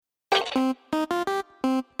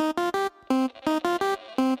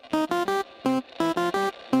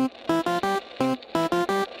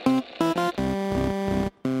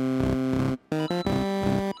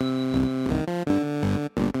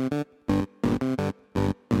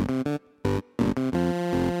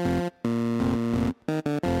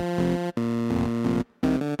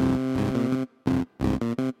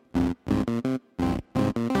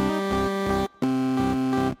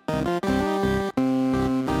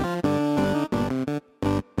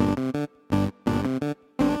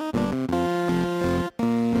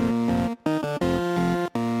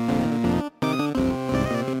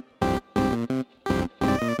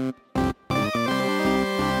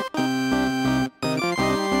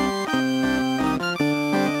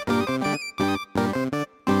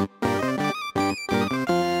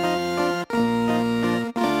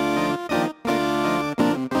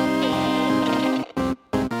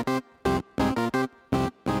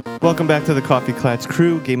Welcome back to the Coffee Klatch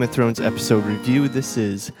Crew Game of Thrones episode review. This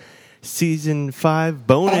is Season 5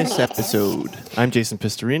 bonus episode. I'm Jason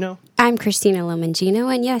Pistorino. I'm Christina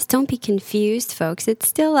Lomangino, and yes, don't be confused, folks. It's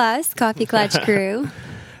still us, Coffee Klatch Crew.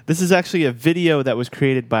 This is actually a video that was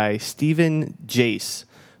created by Stephen Jace,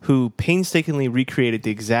 who painstakingly recreated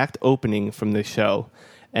the exact opening from the show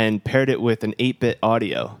and paired it with an 8-bit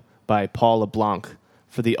audio by Paul LeBlanc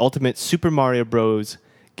for the ultimate Super Mario Bros.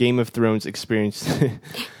 Game of Thrones experience.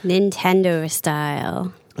 Nintendo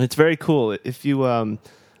style. It's very cool. If you, I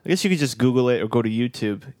guess you could just Google it or go to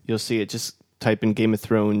YouTube. You'll see it. Just type in Game of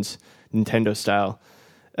Thrones Nintendo style.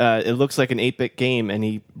 It looks like an 8-bit game, and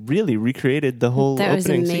he really recreated the whole opening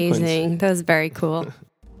sequence. That was amazing. That was very cool.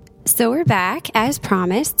 So we're back, as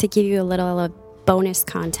promised, to give you a little bonus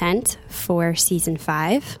content for Season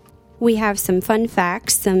 5. We have some fun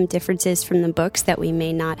facts, some differences from the books that we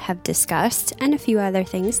may not have discussed, and a few other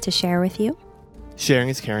things to share with you. Sharing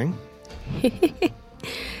is caring.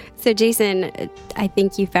 So, Jason, I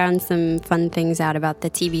think you found some fun things out about the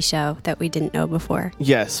TV show that we didn't know before.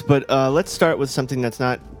 Yes, but let's start with something that's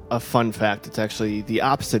not a fun fact. It's actually the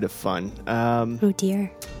opposite of fun. Oh,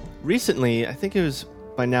 dear. Recently, I think it was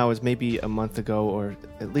maybe a month ago or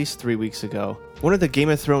at least 3 weeks ago, one of the Game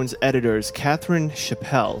of Thrones editors, Catherine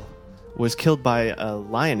Chappell, was killed by a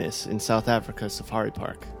lioness in South Africa safari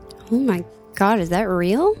park. Oh my God, is that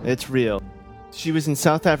real? It's real. She was in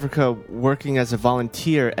South Africa working as a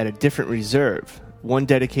volunteer at a different reserve, one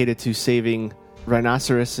dedicated to saving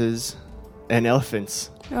rhinoceroses and elephants.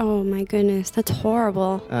 Oh my goodness, that's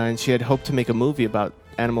horrible. And she had hoped to make a movie about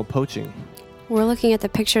animal poaching. We're looking at the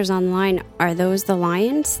pictures online. Are those the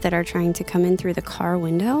lions that are trying to come in through the car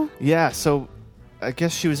window? Yeah, so I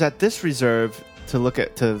guess she was at this reserve to look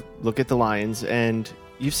at the lions, and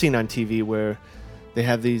you've seen on TV where they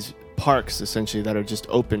have these parks essentially that are just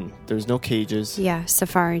open. There's no cages. Yeah,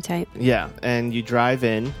 safari type. Yeah, and you drive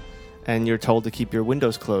in and you're told to keep your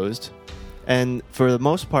windows closed. And for the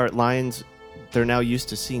most part, lions, they're now used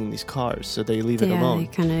to seeing these cars, so they leave it alone. Yeah,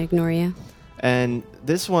 they kind of ignore you. And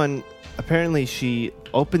this one, apparently she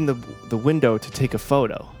opened the window to take a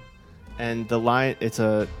photo. And the lion, there's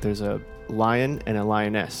a lion and a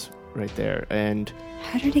lioness right there. And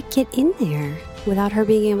how did it get in there without her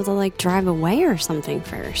being able to drive away or something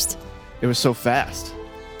first? It was so fast.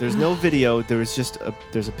 There's no video. There's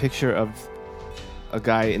a picture of a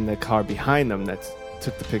guy in the car behind them that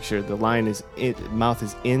took the picture. The lion mouth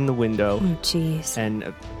is in the window. Oh, jeez. And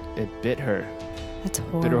it bit her. That's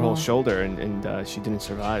horrible. Bit her whole shoulder, and she didn't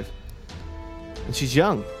survive. And she's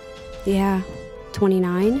young. Yeah,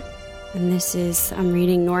 29. And this is, I'm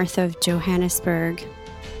reading, north of Johannesburg.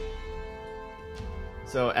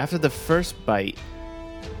 So after the first bite,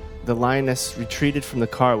 the lioness retreated from the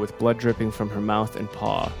car with blood dripping from her mouth and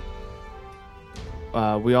paw.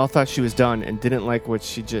 We all thought she was done and didn't like what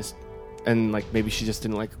she just... And maybe she just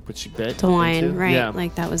didn't like what she bit. The lion, into. right. Yeah.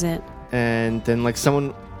 That was it. And then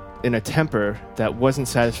someone in a temper that wasn't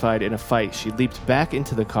satisfied in a fight, she leaped back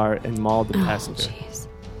into the car and mauled the passenger. Jeez.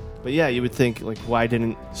 But yeah, you would think, why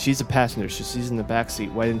didn't... She's a passenger, so she's in the back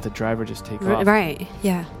seat. Why didn't the driver just take off? Right,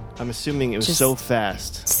 yeah. I'm assuming it was just so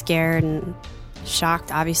fast. Scared and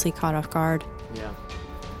shocked, obviously caught off guard. Yeah.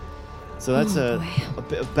 So that's a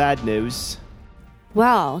bit of bad news.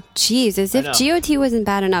 Well, geez, as if GOT wasn't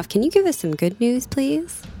bad enough. Can you give us some good news,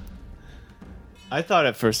 please? I thought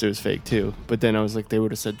at first it was fake, too. But then I was like, they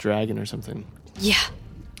would have said dragon or something. Yeah.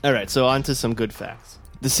 All right, so on to some good facts.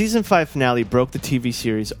 The Season 5 finale broke the TV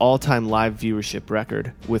series' all-time live viewership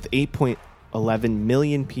record with 8.11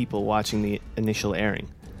 million people watching the initial airing.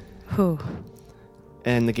 Whew.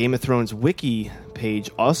 And the Game of Thrones wiki page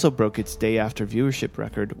also broke its day-after viewership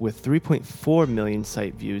record with 3.4 million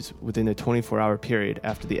site views within a 24-hour period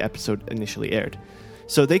after the episode initially aired.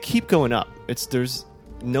 So they keep going up. There's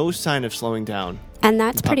no sign of slowing down. And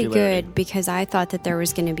that's pretty good, because I thought that there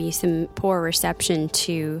was going to be some poor reception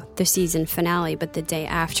to the season finale, but the day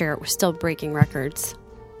after it was still breaking records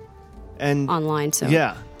online. So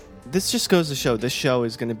yeah, this just goes to show this show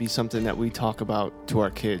is going to be something that we talk about to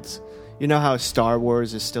our kids. You know how Star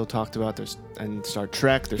Wars is still talked about, and Star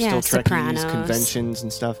Trek, there's still Trekkies, conventions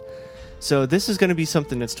and stuff. So this is going to be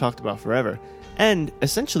something that's talked about forever. And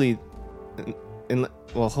essentially,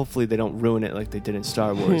 hopefully they don't ruin it like they did in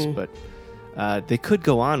Star Wars, but they could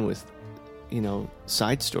go on with,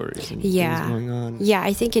 side stories and things going on. Yeah,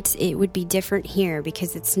 I think it would be different here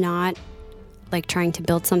because it's not like trying to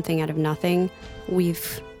build something out of nothing.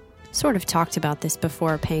 We've sort of talked about this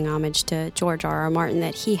before, paying homage to George R.R. Martin,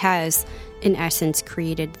 that he has, in essence,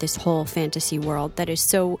 created this whole fantasy world that is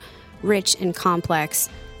so rich and complex.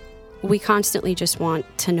 We constantly just want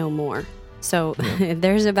to know more. So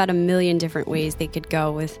there's about a million different ways they could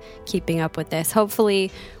go with keeping up with this.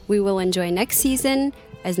 Hopefully, we will enjoy next season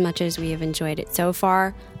as much as we have enjoyed it so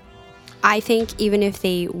far. I think even if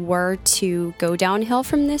they were to go downhill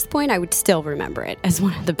from this point, I would still remember it as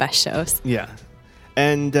one of the best shows. Yeah.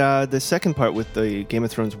 And the second part with the Game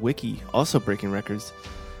of Thrones wiki, also breaking records,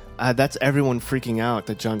 that's everyone freaking out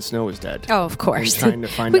that Jon Snow is dead. Oh, of course. And trying to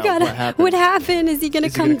find out what happened. What happened? Is he going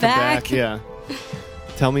to come back? Yeah.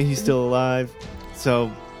 Tell me he's still alive.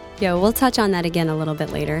 So... Yeah, we'll touch on that again a little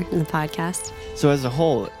bit later in the podcast. So as a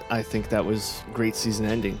whole, I think that was great season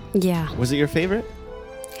ending. Yeah. Was it your favorite?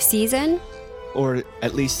 Season? Or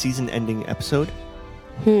at least season ending episode?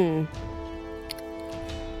 You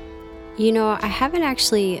know, I haven't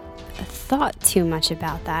actually thought too much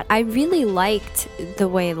about that. I really liked the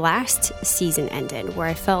way last season ended, where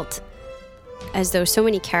I felt as though so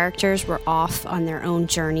many characters were off on their own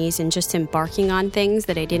journeys and just embarking on things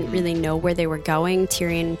that I didn't really know where they were going.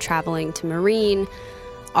 Tyrion traveling to Meereen,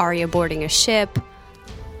 Arya boarding a ship.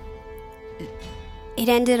 It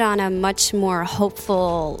ended on a much more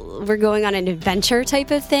hopeful, we're going on an adventure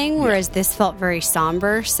type of thing, whereas this felt very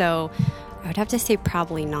somber. So I would have to say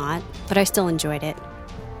probably not, but I still enjoyed it.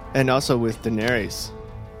 And also with Daenerys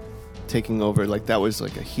taking over, like that was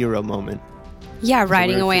like a hero moment. Yeah,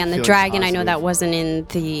 riding away on the dragon. Positive. I know that wasn't in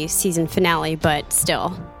the season finale, but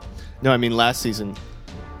still. No, I mean last season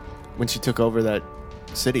when she took over that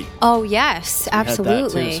city. Oh, yes, absolutely.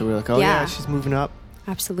 Had that too. So we're like, oh yeah, she's moving up.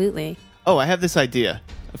 Absolutely. Oh, I have this idea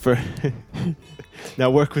for... Now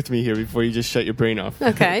work with me here before you just shut your brain off.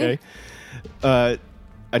 Okay.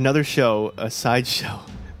 Another show, a side show.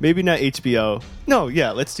 Maybe not HBO. No,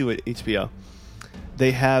 yeah, let's do it HBO.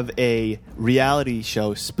 They have a reality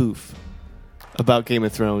show spoof about Game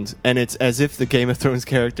of Thrones, and it's as if the Game of Thrones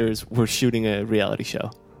characters were shooting a reality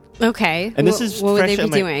show. Okay. And this is what would fresh they be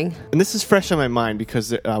doing? And this is fresh on my mind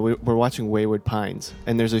because we're watching Wayward Pines,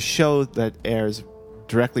 and there's a show that airs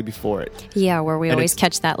directly before it. Yeah, where we always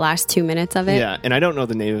catch that last 2 minutes of it. Yeah, and I don't know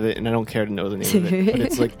the name of it, and I don't care to know the name of it. But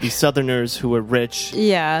it's like these Southerners who are rich.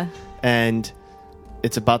 Yeah. And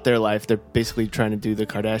it's about their life. They're basically trying to do the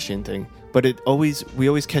Kardashian thing. But we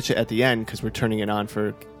always catch it at the end because we're turning it on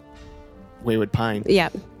for Wayward Pine. Yeah.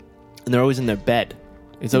 And they're always in their bed.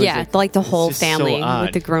 It's always like the whole family so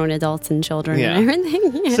with the grown adults and children and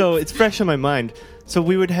everything. Yeah. So it's fresh on my mind. So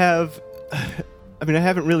we would have... I mean, I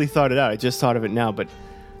haven't really thought it out. I just thought of it now. But,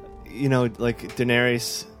 you know, like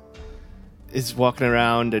Daenerys is walking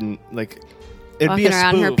around and like... It'd be a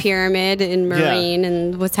around spoof. her pyramid in Meereen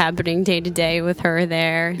and what's happening day to day with her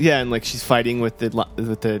there. Yeah, and like she's fighting with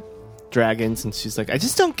the dragons, and she's like, I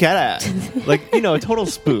just don't get it. Like, you know, a total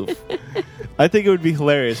spoof. I think it would be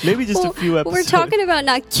hilarious. Maybe just a few episodes. We're talking about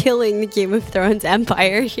not killing the Game of Thrones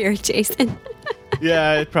empire here, Jason.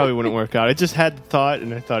 Yeah, it probably wouldn't work out. I just had the thought,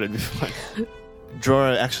 and I thought it'd be fun.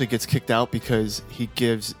 Jorah actually gets kicked out because he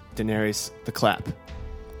gives Daenerys the clap,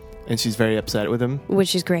 and she's very upset with him.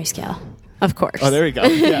 Which is grayscale. Of course. Oh, there we go.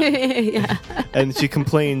 Yeah. Yeah. And she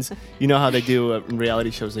complains, you know how they do in reality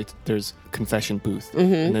shows, there's confession booth.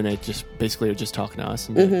 Mm-hmm. And then they just basically are just talking to us.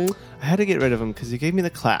 And like, I had to get rid of him because he gave me the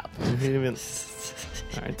clap.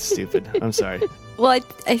 All right, stupid. I'm sorry. Well,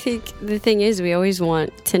 I think the thing is we always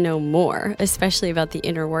want to know more, especially about the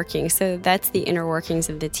inner workings. So that's the inner workings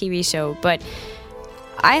of the TV show. But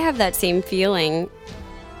I have that same feeling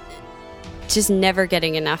just never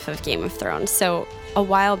getting enough of Game of Thrones. So a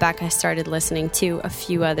while back, I started listening to a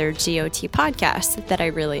few other GOT podcasts that I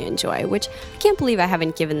really enjoy, which I can't believe I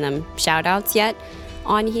haven't given them shout outs yet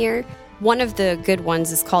on here. One of the good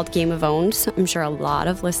ones is called Game of Owns. I'm sure a lot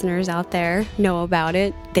of listeners out there know about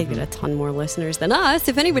it. They get a ton more listeners than us,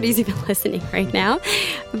 if anybody's even listening right now.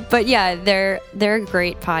 But yeah, they're a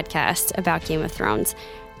great podcast about Game of Thrones.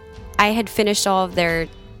 I had finished all of their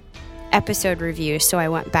episode review, so I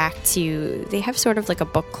went back to, they have sort of like a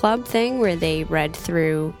book club thing where they read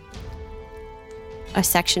through a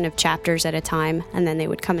section of chapters at a time and then they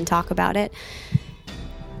would come and talk about it.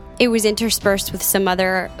 It was interspersed with some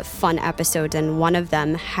other fun episodes, and one of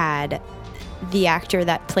them had the actor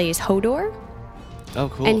that plays Hodor. Oh,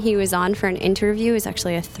 cool. And he was on for an interview. It was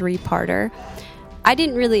actually a 3-parter. I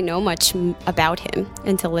didn't really know much about him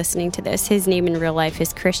until listening to this. His name in real life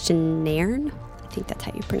is Christian Nairn. I think that's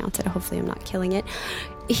how you pronounce it. Hopefully I'm not killing it.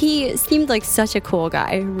 He seemed like such a cool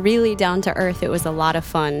guy, really down to earth. It was a lot of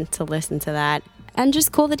fun to listen to that, and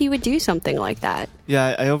just cool that he would do something like that.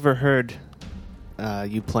 Yeah, I overheard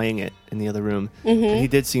you playing it in the other room. Mm-hmm. And he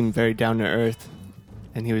did seem very down to earth,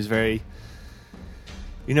 and he was very,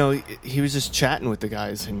 he was just chatting with the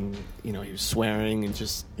guys, and he was swearing and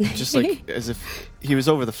just like as if he was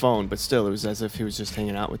over the phone, but still it was as if he was just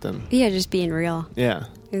hanging out with them. Yeah, just being real. Yeah,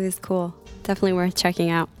 it was cool. Definitely worth checking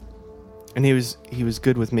out. And he was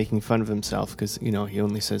good with making fun of himself because he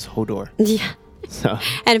only says Hodor. Yeah. So.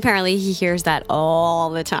 And apparently he hears that all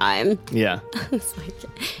the time. Yeah. It's like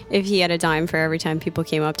if he had a dime for every time people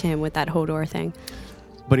came up to him with that Hodor thing.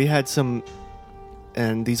 But he had some,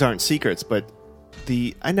 and these aren't secrets, but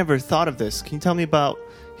I never thought of this. Can you tell me about,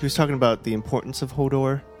 he was talking about the importance of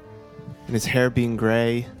Hodor and his hair being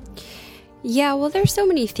gray. Yeah, well, there's so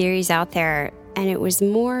many theories out there, and it was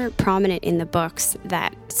more prominent in the books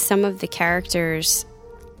that some of the characters,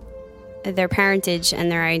 their parentage and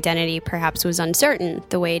their identity perhaps was uncertain,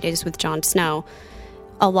 the way it is with Jon Snow.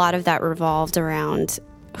 A lot of that revolved around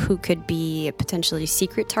who could be potentially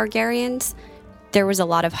secret Targaryens. There was a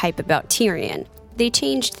lot of hype about Tyrion. They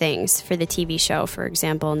changed things for the TV show. For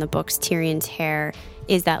example, in the books, Tyrion's hair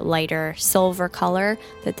is that lighter silver color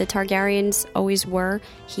that the Targaryens always were.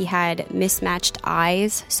 He had mismatched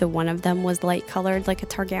eyes, so one of them was light colored like a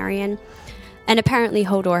Targaryen. And apparently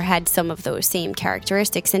Hodor had some of those same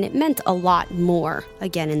characteristics, and it meant a lot more,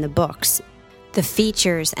 again, in the books. The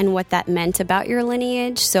features and what that meant about your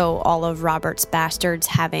lineage, so all of Robert's bastards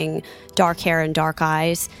having dark hair and dark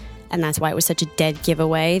eyes, and that's why it was such a dead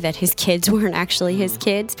giveaway that his kids weren't actually his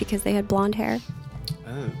kids because they had blonde hair.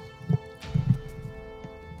 Oh.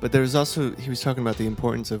 But there was also, he was talking about the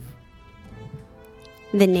importance of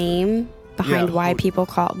the name behind why people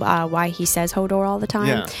call why he says Hodor all the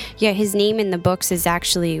time. Yeah, his name in the books is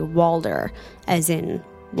actually Walder, as in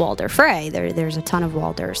Walder Frey. There's a ton of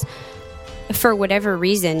Walders. For whatever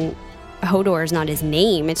reason, Hodor is not his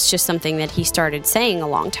name. It's just something that he started saying a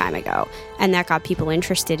long time ago, and that got people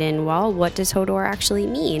interested in, well, what does Hodor actually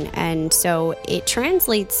mean? And so it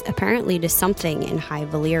translates apparently to something in High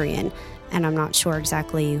Valyrian, and I'm not sure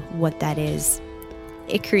exactly what that is.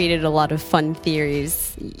 It created a lot of fun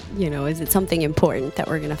theories. Is it something important that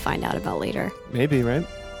we're going to find out about later? Maybe, right?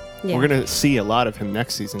 Yeah. We're going to see a lot of him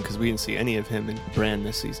next season because we didn't see any of him in Bran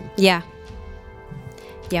this season. Yeah.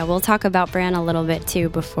 Yeah, we'll talk about Bran a little bit too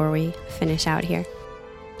before we finish out here.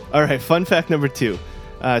 All right, fun fact number 2.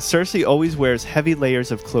 Cersei always wears heavy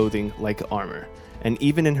layers of clothing like armor. And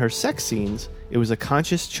even in her sex scenes, it was a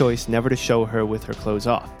conscious choice never to show her with her clothes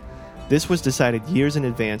off. This was decided years in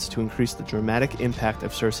advance to increase the dramatic impact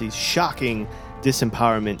of Cersei's shocking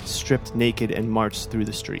disempowerment, stripped naked and marched through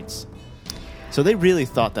the streets. So they really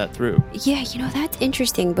thought that through. Yeah, that's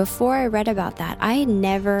interesting. Before I read about that, I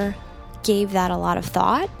never gave that a lot of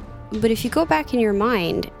thought. But if you go back in your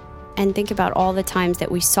mind and think about all the times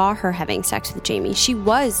that we saw her having sex with Jaime, she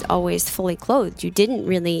was always fully clothed. You didn't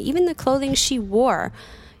really, even the clothing she wore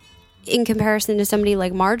in comparison to somebody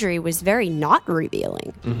like Marjorie was very not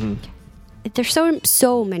revealing. Mm-hmm. There's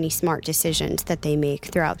so many smart decisions that they make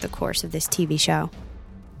throughout the course of this TV show.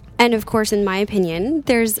 And of course, in my opinion,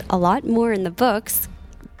 there's a lot more in the books.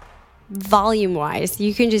 Volume-wise,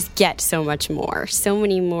 you can just get so much more. So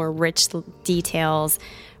many more rich details,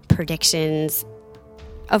 predictions.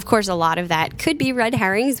 Of course, a lot of that could be red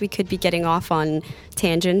herrings. We could be getting off on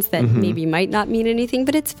tangents that maybe might not mean anything,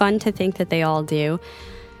 but it's fun to think that they all do.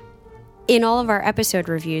 In all of our episode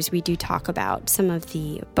reviews, we do talk about some of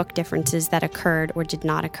the book differences that occurred or did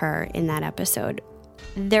not occur in that episode.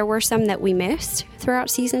 There were some that we missed throughout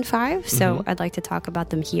season 5, so I'd like to talk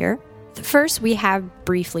about them here. The first we have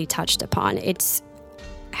briefly touched upon. It's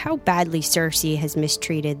how badly Cersei has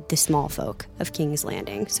mistreated the small folk of King's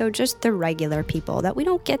Landing. So just the regular people that we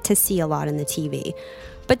don't get to see a lot in the TV.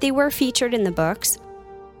 But they were featured in the books.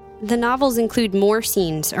 The novels include more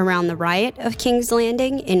scenes around the riot of King's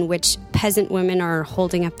Landing in which peasant women are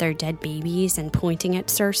holding up their dead babies and pointing at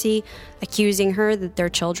Cersei, accusing her that their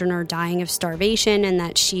children are dying of starvation and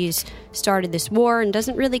that she's started this war and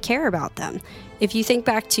doesn't really care about them. If you think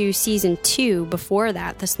back to season 2, before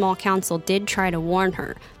that, the small council did try to warn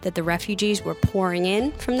her that the refugees were pouring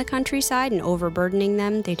in from the countryside and overburdening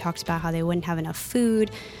them. They talked about how they wouldn't have enough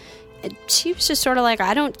food. She was just sort of like,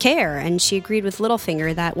 I don't care. And she agreed with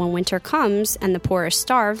Littlefinger that when winter comes and the poor are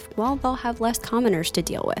starved, well, they'll have less commoners to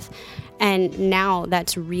deal with. And now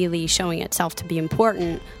that's really showing itself to be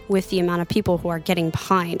important with the amount of people who are getting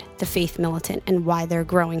behind the faith militant and why they're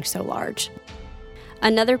growing so large.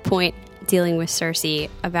 Another point dealing with Cersei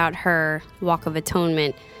about her Walk of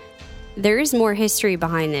Atonement, there is more history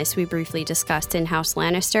behind this we briefly discussed in House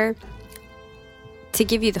Lannister. To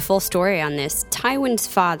give you the full story on this, Tywin's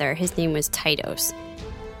father, his name was Tytos.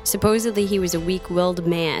 Supposedly he was a weak-willed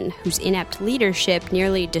man whose inept leadership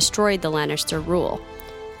nearly destroyed the Lannister rule.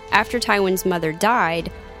 After Tywin's mother died,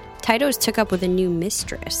 Tytos took up with a new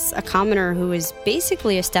mistress, a commoner who was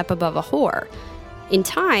basically a step above a whore. In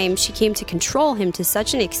time, she came to control him to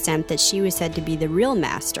such an extent that she was said to be the real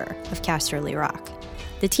master of Casterly Rock.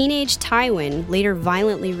 The teenage Tywin later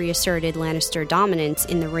violently reasserted Lannister dominance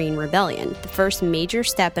in the Rain Rebellion, the first major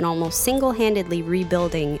step in almost single-handedly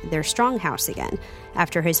rebuilding their stronghouse again,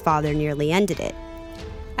 after his father nearly ended it.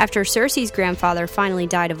 After Cersei's grandfather finally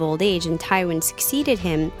died of old age and Tywin succeeded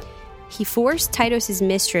him, he forced Tytos'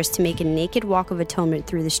 mistress to make a naked walk of atonement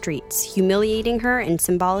through the streets, humiliating her and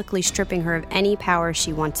symbolically stripping her of any power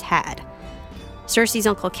she once had. Cersei's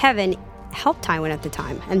uncle Kevin helped Tywin at the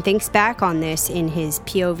time and thinks back on this in his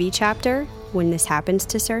POV chapter when this happens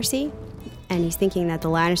to Cersei, and he's thinking that the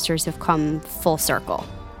Lannisters have come full circle,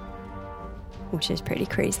 which is pretty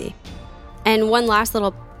crazy. And one last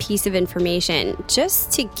little piece of information,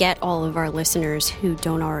 just to get all of our listeners who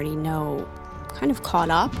don't already know kind of caught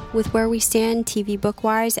up with where we stand TV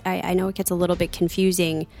book-wise. I know it gets a little bit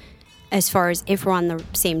confusing as far as if we're on the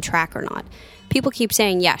same track or not. People keep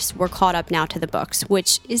saying, yes, we're caught up now to the books,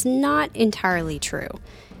 which is not entirely true.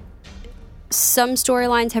 Some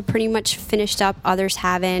storylines have pretty much finished up, others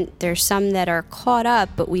haven't. There's some that are caught up,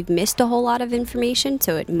 but we've missed a whole lot of information,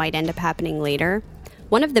 so it might end up happening later.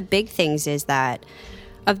 One of the big things is that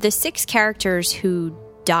of the 6 characters who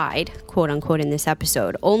died, quote-unquote, in this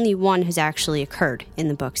episode, only one has actually occurred in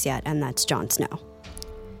the books yet, and that's Jon Snow.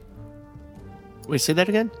 Wait, say that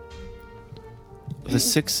again? The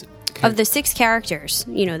 6... Of the 6 characters,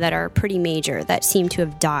 that are pretty major, that seem to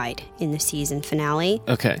have died in the season finale.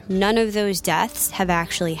 Okay. None of those deaths have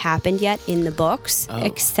actually happened yet in the books,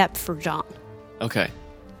 except for Jon. Okay.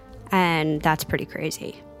 And that's pretty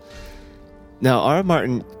crazy. Now, R.R.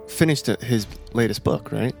 Martin finished his latest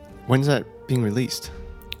book, right? When's that being released?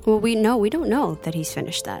 Well, we don't know that he's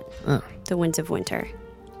finished that. Oh. The Winds of Winter.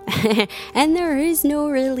 And there is no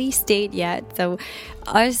release date yet, so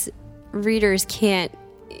us readers can't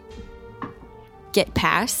get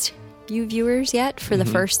past you viewers yet for the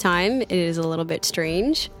first time. It is a little bit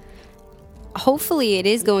strange. Hopefully it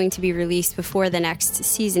is going to be released before the next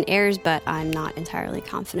season airs, but I'm not entirely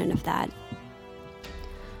confident of that.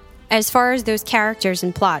 As far as those characters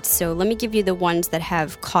and plots, so let me give you the ones that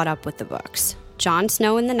have caught up with the books. Jon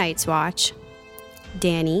Snow in the Night's Watch,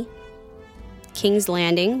 Dany, King's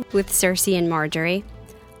Landing with Cersei and Marjorie,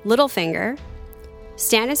 Littlefinger,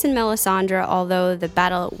 Stannis and Melisandre, although the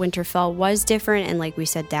battle at Winterfell was different, and like we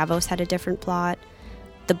said, Davos had a different plot.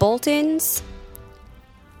 The Boltons,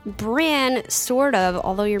 Bran, sort of,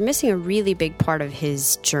 although you're missing a really big part of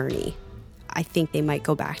his journey. I think they might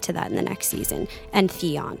go back to that in the next season. And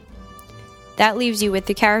Theon. That leaves you with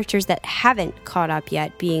the characters that haven't caught up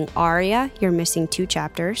yet, being Arya, you're missing 2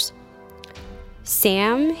 chapters.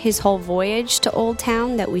 Sam, his whole voyage to Old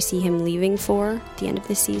Town that we see him leaving for at the end of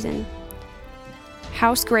this season.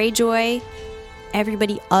 House Greyjoy,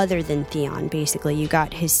 everybody other than Theon, basically. You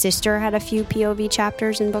got his sister had a few POV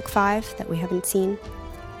chapters in Book 5 that we haven't seen.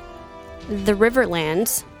 The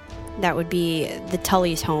Riverlands, that would be the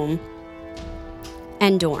Tully's home.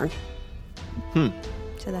 And Dorne.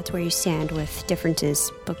 So that's where you stand with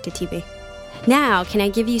differences book to TV. Now, can I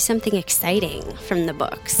give you something exciting from the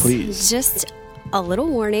books? Please. Just a little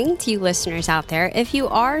warning to you listeners out there. If you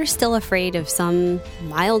are still afraid of some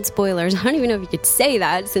mild spoilers, I don't even know if you could say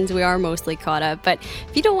that since we are mostly caught up, but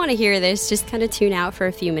if you don't want to hear this, just kind of tune out for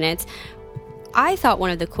a few minutes. I thought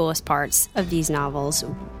one of the coolest parts of these novels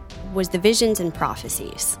was the visions and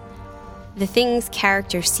prophecies. The things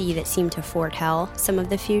characters see that seem to foretell some of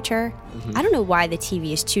the future. I don't know why the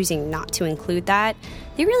TV is choosing not to include that.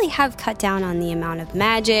 They really have cut down on the amount of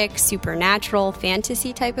magic, supernatural,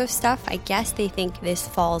 fantasy type of stuff. I guess they think this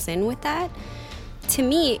falls in with that. To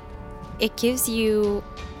me, it gives you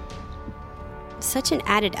such an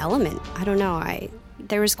added element. I don't know.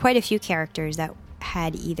 There was quite a few characters that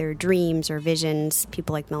had either dreams or visions,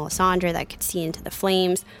 people like Melisandre that could see into the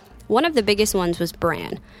flames. One of the biggest ones was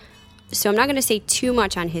Bran. So I'm not going to say too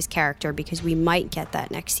much on his character because we might get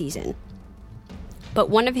that next season. But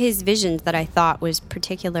one of his visions that I thought was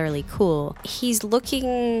particularly cool, he's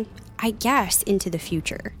looking, I guess, into the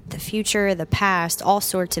future. The future, the past, all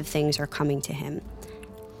sorts of things are coming to him.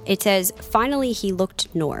 It says, finally he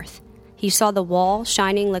looked north. He saw the wall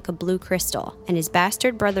shining like a blue crystal, and his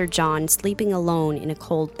bastard brother Jon sleeping alone in a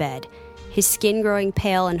cold bed, his skin growing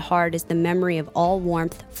pale and hard as the memory of all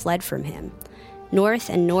warmth fled from him. North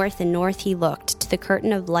and north and north he looked, to the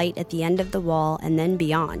curtain of light at the end of the wall, and then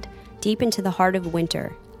beyond, deep into the heart of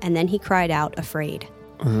winter, and then he cried out, afraid.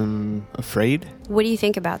 Afraid? What do you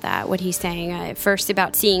think about that, what he's saying? First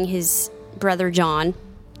about seeing his brother Jon.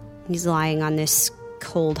 He's lying on this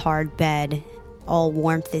cold, hard bed, all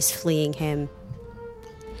warmth is fleeing him.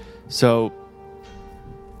 So,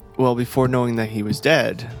 well, before knowing that he was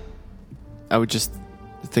dead, I would just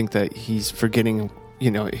think that he's forgetting,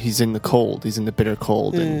 he's in the cold. He's in the bitter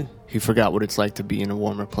cold, and he forgot what it's like to be in a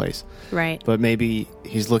warmer place. Right. But maybe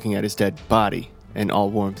he's looking at his dead body, and all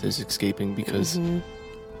warmth is escaping because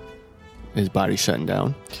his body's shutting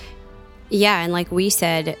down. Yeah, and like we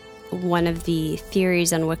said, one of the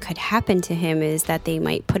theories on what could happen to him is that they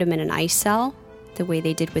might put him in an ice cell, the way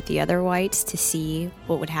they did with the other whites, to see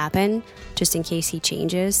what would happen, just in case he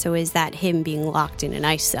changes. So is that him being locked in an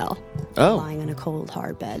ice cell, lying on a cold,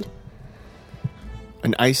 hard bed?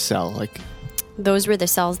 An ice cell, like... Those were the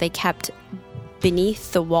cells they kept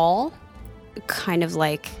beneath the wall, kind of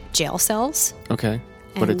like jail cells. Okay,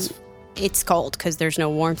 but and it's cold because there's no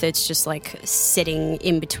warmth. It's just like sitting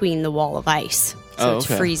in between the wall of ice. So it's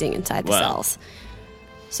freezing inside the cells.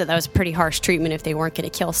 So that was pretty harsh treatment if they weren't going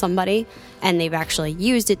to kill somebody. And they've actually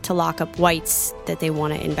used it to lock up whites that they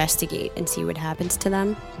want to investigate and see what happens to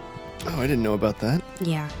them. Oh, I didn't know about that.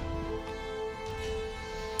 Yeah.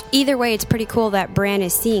 Either way, it's pretty cool that Bran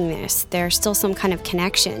is seeing this. There's still some kind of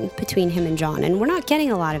connection between him and Jon. And we're not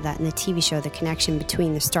getting a lot of that in the TV show, the connection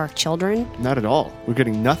between the Stark children. Not at all. We're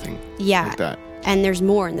getting nothing like that. And there's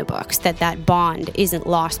more in the books, that bond isn't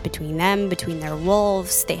lost between them, between their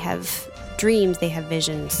wolves. They have dreams, they have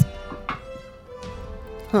visions.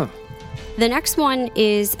 Huh. The next one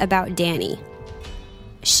is about Dany.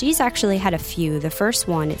 She's actually had a few. The first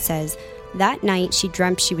one, it says, that night she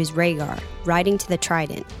dreamt she was Rhaegar, riding to the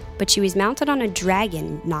Trident, but she was mounted on a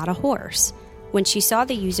dragon, not a horse. When she saw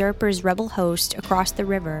the usurper's rebel host across the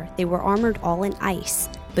river, they were armored all in ice,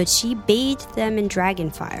 but she bathed them in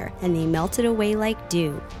dragonfire, and they melted away like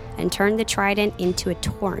dew, and turned the Trident into a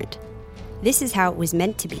torrent. This is how it was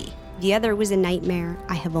meant to be. The other was a nightmare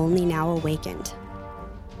I have only now awakened.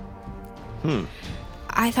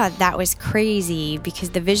 I thought that was crazy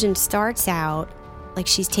because the vision starts out like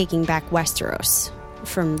she's taking back Westeros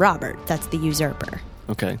from Robert, that's the usurper.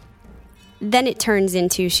 Okay. Then it turns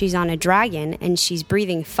into she's on a dragon and she's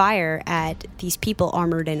breathing fire at these people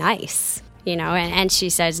armored in ice, and she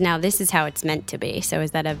says, now this is how it's meant to be. So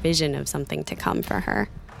is that a vision of something to come for her?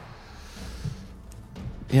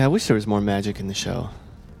 Yeah, I wish there was more magic in the show.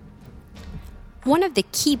 One of the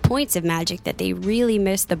key points of magic that they really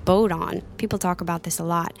missed the boat on, people talk about this a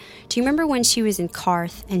lot. Do you remember when she was in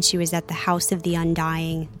Karth and she was at the House of the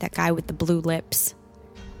Undying, that guy with the blue lips?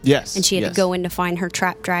 Yes. And she had to go in to find her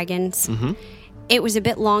trapped dragons. Mm-hmm. It was a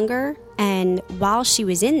bit longer, and while she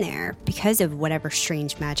was in there, because of whatever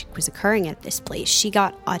strange magic was occurring at this place, she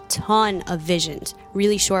got a ton of visions,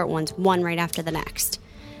 really short ones, one right after the next.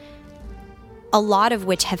 A lot of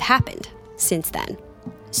which have happened since then.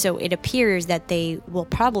 So it appears that they will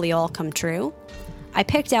probably all come true. I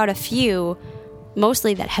picked out a few,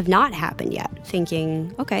 mostly that have not happened yet,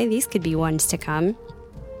 thinking, okay, these could be ones to come.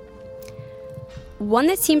 One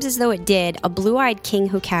that seems as though it did, a blue-eyed king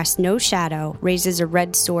who casts no shadow raises a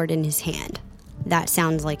red sword in his hand. That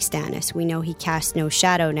sounds like Stannis. We know he casts no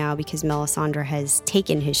shadow now because Melisandre has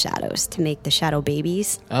taken his shadows to make the shadow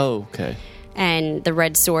babies. Oh, okay. And the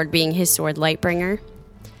red sword being his sword Lightbringer.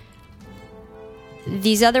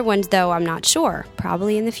 These other ones, though, I'm not sure.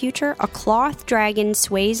 Probably in the future. A cloth dragon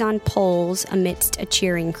sways on poles amidst a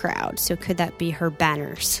cheering crowd. So could that be her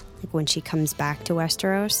banners, like when she comes back to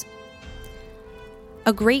Westeros?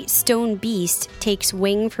 A great stone beast takes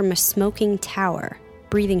wing from a smoking tower,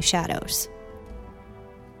 breathing shadows.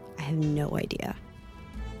 I have no idea.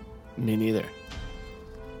 Me neither.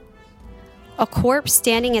 A corpse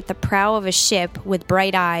standing at the prow of a ship with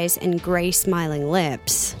bright eyes and gray smiling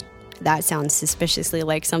lips. That sounds suspiciously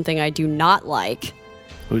like something I do not like.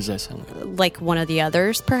 Who's that sound like? Like one of the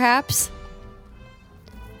others, perhaps.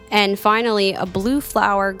 And finally, a blue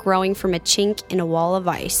flower growing from a chink in a wall of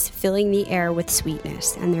ice, filling the air with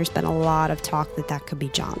sweetness. And there's been a lot of talk that could be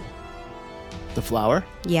Jon. The flower?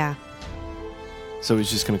 Yeah. So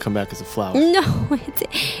he's just going to come back as a flower? No,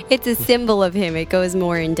 it's a symbol of him. It goes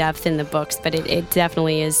more in depth in the books, but it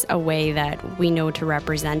definitely is a way that we know to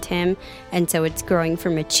represent him. And so it's growing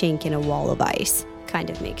from a chink in a wall of ice.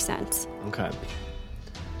 Kind of makes sense. Okay.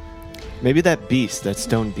 Maybe that beast, that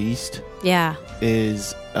stone beast, yeah,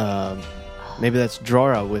 is maybe that's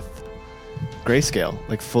Jorah with grayscale,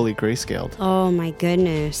 like fully grayscaled. Oh my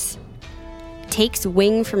goodness. Takes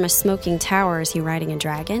wing from a smoking tower. Is he riding a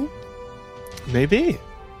dragon? Maybe.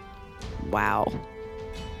 Wow.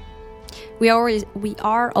 We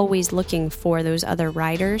are always looking for those other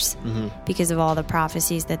riders because of all the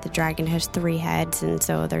prophecies that the dragon has 3 heads, and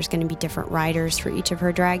so there's going to be different riders for each of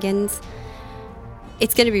her dragons.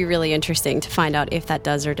 it's going to be really interesting to find out if that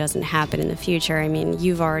does or doesn't happen in the future. I mean,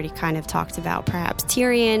 you've already kind of talked about perhaps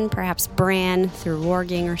Tyrion, perhaps Bran through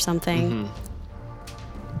warging or something.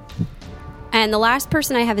 And the last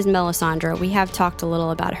person I have is Melisandre. We have talked a little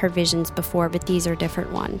about her visions before, but these are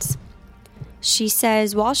different ones. She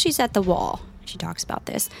says, while she's at the wall, she talks about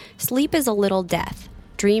this, sleep is a little death,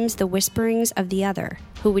 dreams the whisperings of the other,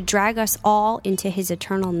 who would drag us all into his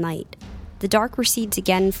eternal night. The dark recedes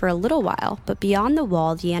again for a little while, but beyond the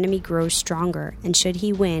wall the enemy grows stronger, and should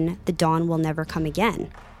he win, the dawn will never come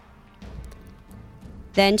again.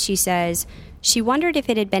 Then she says, she wondered if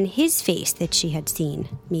it had been his face that she had seen,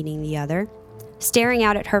 meaning the other, staring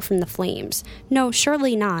out at her from the flames. No,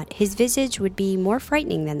 surely not. His visage would be more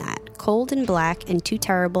frightening than that, cold and black and too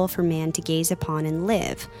terrible for man to gaze upon and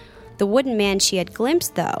live. The wooden man she had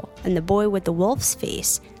glimpsed, though, and the boy with the wolf's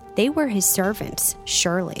face, they were his servants,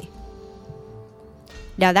 surely.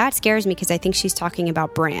 Now that scares me because I think she's talking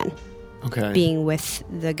about Bran. Okay. Being with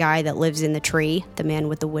the guy that lives in the tree, the man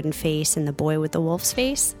with the wooden face and the boy with the wolf's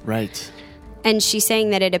face. Right. And she's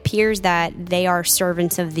saying that it appears that they are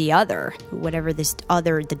servants of the other, whatever this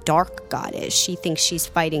other, the dark god is. She thinks she's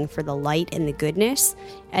fighting for the light and the goodness,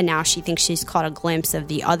 and now she thinks she's caught a glimpse of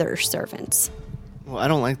the other servants. Well, I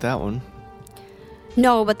don't like that one.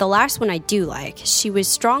 No, but the last one I do like. She was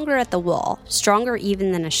stronger at the wall, stronger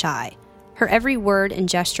even than Ashai. Her every word and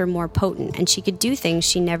gesture more potent, and she could do things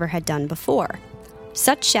she never had done before.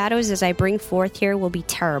 Such shadows as I bring forth here will be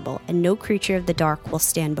terrible, and no creature of the dark will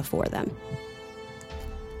stand before them.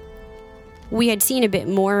 We had seen a bit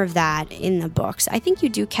more of that in the books. I think you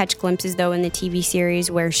do catch glimpses, though, in the TV series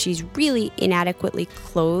where she's really inadequately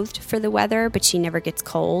clothed for the weather, but she never gets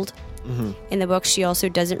cold. In the book, she also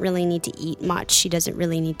doesn't really need to eat much. She doesn't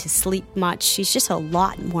really need to sleep much. She's just a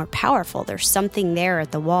lot more powerful. There's something there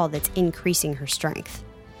at the wall that's increasing her strength.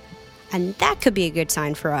 And that could be a good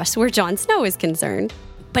sign for us where Jon Snow is concerned.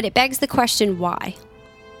 But it begs the question, why?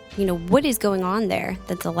 You know, what is going on there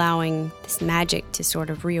that's allowing this magic to sort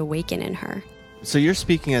of reawaken in her? So you're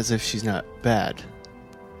speaking as if she's not bad.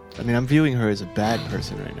 I mean, I'm viewing her as a bad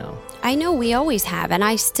person right now. I know we always have, and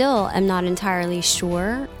I still am not entirely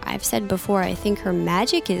sure. I've said before, I think her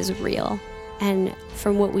magic is real. And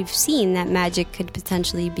from what we've seen, that magic could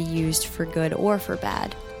potentially be used for good or for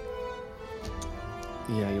bad.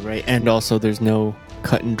 Yeah, you're right. And also, there's no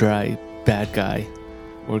cut and dry bad guy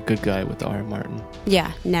or good guy with R. Martin.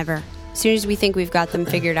 Yeah, never. As soon as we think we've got them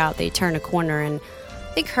figured out, they turn a corner, and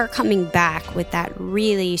I think her coming back with that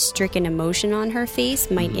really stricken emotion on her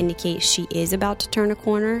face might indicate she is about to turn a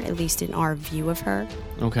corner, at least in our view of her.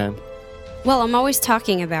 Okay. Well, I'm always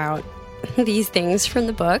talking about these things from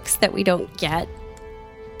the books that we don't get.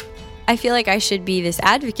 I feel like I should be this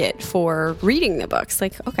advocate for reading the books.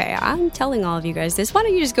 Like, okay, I'm telling all of you guys this. Why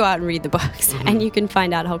don't you just go out and read the books and you can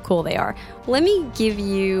find out how cool they are. Let me give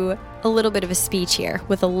you a little bit of a speech here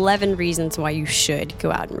with 11 reasons why you should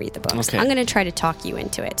go out and read the books. Okay. I'm going to try to talk you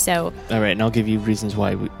into it. So, all right, and I'll give you reasons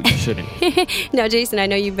why we shouldn't. Now, Jason, I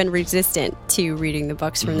know you've been resistant to reading the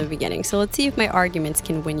books from the beginning. So let's see if my arguments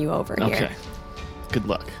can win you over here. Okay. Good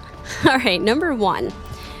luck. All right, number one.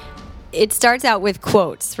 It starts out with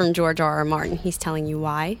quotes from George R. R. Martin. He's telling you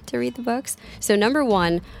why to read the books. So number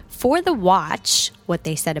one, for the Watch, what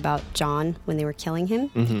they said about Jon when they were killing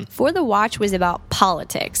him, for the Watch was about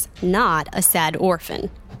politics, not a sad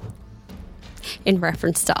orphan. In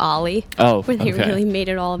reference to Ollie. Oh, where they really made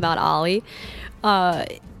it all about Ollie.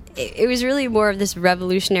 It was really more of this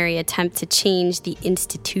revolutionary attempt to change the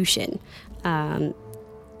institution. Jon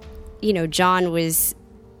was...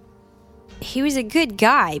 He was a good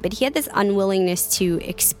guy, but he had this unwillingness to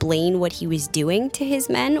explain what he was doing to his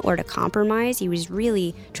men or to compromise. He was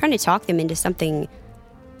really trying to talk them into something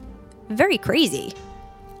very crazy.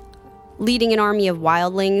 Leading an army of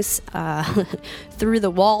wildlings through the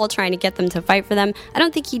wall, trying to get them to fight for them. I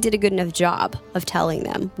don't think he did a good enough job of telling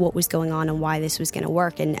them what was going on and why this was going to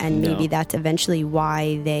work. And maybe that's eventually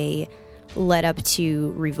why they led up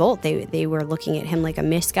to revolt. They were looking at him like a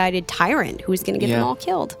misguided tyrant who was going to get them all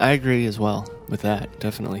killed. I agree as well with that,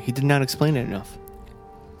 definitely. He did not explain it enough.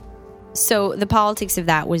 So the politics of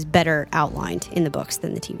that was better outlined in the books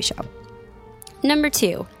than the TV show. Number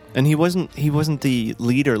two. And he wasn't the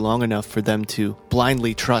leader long enough for them to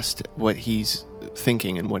blindly trust what he's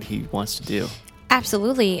thinking and what he wants to do.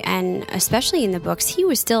 Absolutely, and especially in the books, he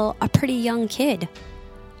was still a pretty young kid.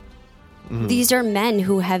 These are men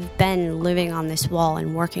who have been living on this wall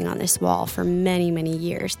and working on this wall for many, many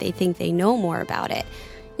years. They think they know more about it.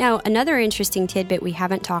 Now, another interesting tidbit we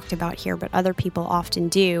haven't talked about here, but other people often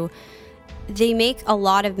do, they make a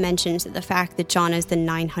lot of mentions of the fact that Jon is the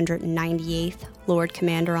 998th Lord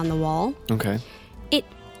Commander on the Wall. Okay.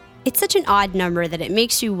 It's such an odd number that it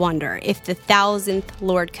makes you wonder if the 1000th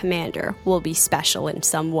Lord Commander will be special in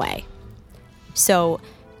some way. So,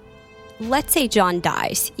 let's say Jon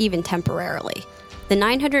dies, even temporarily. The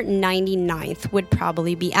 999th would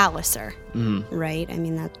probably be Alliser, right? I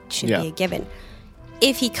mean, that should be a given.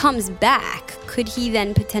 If he comes back, could he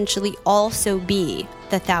then potentially also be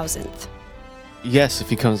the 1000th? Yes, if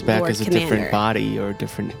he comes back Lord as a Commander. different body or a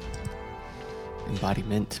different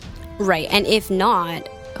embodiment. Right, and if not,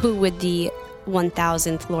 who would the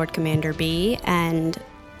 1000th Lord Commander be, and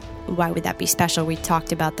why would that be special? We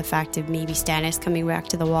talked about the fact of maybe Stannis coming back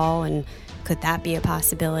to the Wall, and could that be a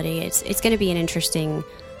possibility? It's going to be an interesting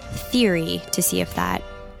theory to see if that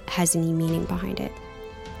has any meaning behind it.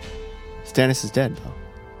 Stannis is dead,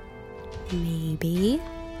 though. Maybe.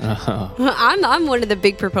 Oh, I'm one of the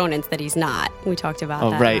big proponents that he's not. We talked about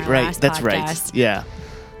that right, in our right. last That's podcast. right. Yeah.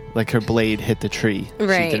 Like her blade hit the tree.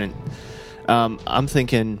 Right. She didn't. I'm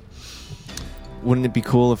thinking, wouldn't it be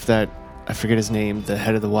cool if that, I forget his name, the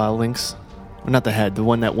head of the Wildlings? Well, not the head, the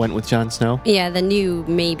one that went with Jon Snow? Yeah, the new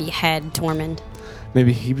maybe head Tormund.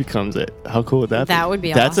 Maybe he becomes it. How cool would that be? That would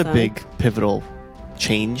be That's awesome. a big pivotal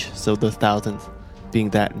change. So the 1000th being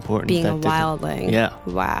that important. Being that a different. wildling. Yeah.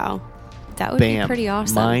 Wow. That would Bam. be pretty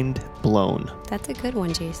awesome. Mind blown. That's a good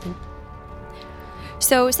one, Jason.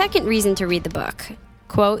 So, second reason to read the book.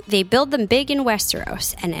 Quote, they build them big in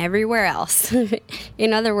Westeros and everywhere else.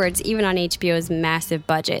 In other words, even on HBO's massive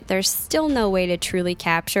budget, there's still no way to truly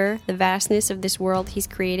capture the vastness of this world he's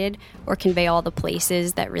created or convey all the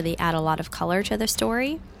places that really add a lot of color to the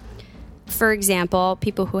story. For example,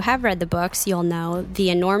 people who have read the books, you'll know the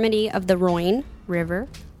enormity of the Rhoyne River,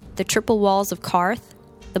 the triple walls of Qarth,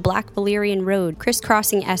 the Black Valyrian Road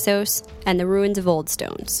crisscrossing Essos, and the ruins of Old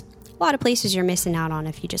Stones. A lot of places you're missing out on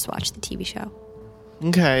if you just watch the TV show.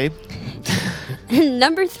 Okay.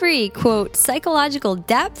 Number 3, quote, psychological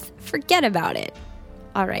depth? Forget about it.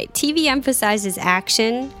 All right, TV emphasizes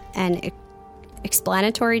action and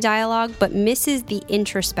explanatory dialogue, but misses the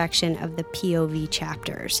introspection of the POV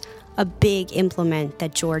chapters. A big implement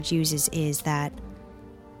that George uses is that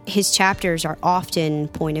his chapters are often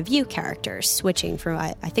point of view characters, switching from,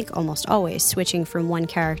 I think almost always, switching from one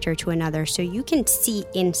character to another, so you can see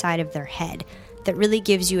inside of their head. That really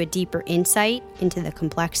gives you a deeper insight into the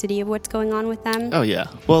complexity of what's going on with them. Oh, yeah.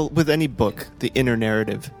 Well, with any book, the inner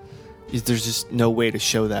narrative, there's just no way to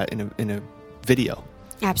show that in a video.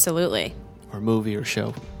 Absolutely. Or movie or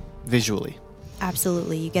show visually.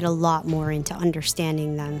 Absolutely. You get a lot more into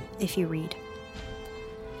understanding them if you read.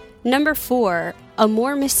 Number 4, a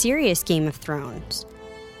more mysterious Game of Thrones.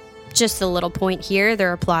 Just a little point here,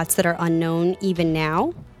 there are plots that are unknown even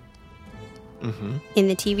now. In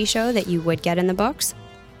the TV show that you would get in the books.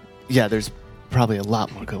 Yeah, there's probably a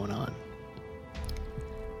lot more going on.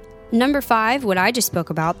 Number 5, what I just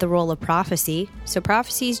spoke about, the role of prophecy. So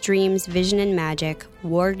prophecies, dreams, vision, and magic,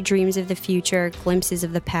 warged dreams of the future, glimpses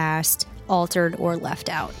of the past, altered or left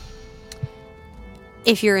out.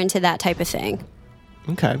 If you're into that type of thing,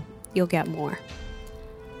 Okay. you'll get more.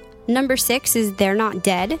 Number 6 is they're not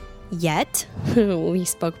dead yet. We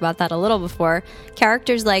spoke about that a little before.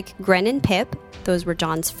 Characters like Gren and Pip, those were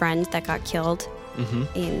Jon's friends that got killed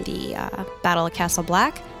in the Battle of Castle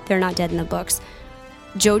Black. They're not dead in the books.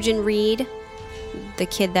 Jojen Reed, the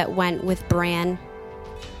kid that went with Bran,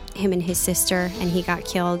 him and his sister, and he got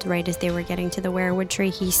killed right as they were getting to the weirwood tree.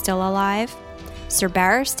 He's still alive. Sir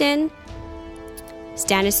Barristan,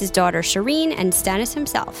 Stannis' daughter Shireen, and Stannis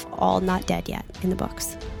himself, all not dead yet in the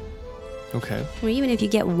books. Okay. Well, even if you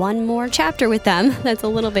get one more chapter with them, that's a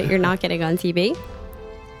little bit you're not getting on TV.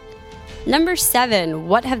 Number 7,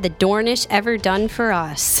 what have the Dornish ever done for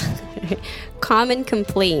us? Common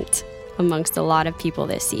complaint amongst a lot of people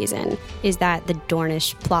this season is that the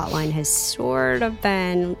Dornish plotline has sort of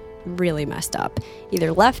been really messed up.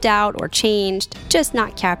 Either left out or changed, just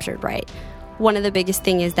not captured right. One of the biggest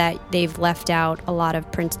thing is that they've left out a lot of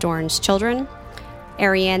Prince Doran's children.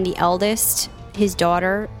 Arianne, the eldest, his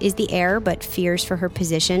daughter, is the heir but fears for her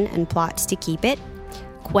position and plots to keep it.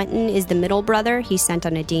 Quentin is the middle brother. He's sent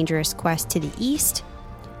on a dangerous quest to the east.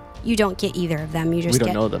 You don't get either of them. You just don't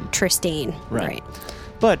get know them. Trystane. Right.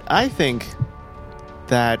 But I think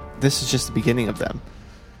that this is just the beginning of them.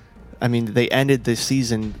 I mean, they ended this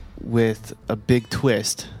season with a big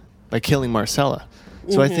twist by killing Marcella.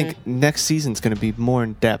 So I think next season's going to be more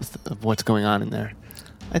in depth of what's going on in there.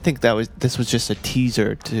 I think this was just a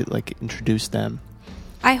teaser to introduce them.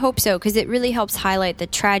 I hope so, because it really helps highlight the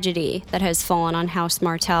tragedy that has fallen on House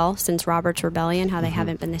Martell since Robert's Rebellion, how they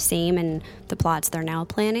haven't been the same, and the plots they're now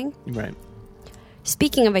planning. Right.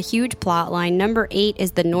 Speaking of a huge plot line, number 8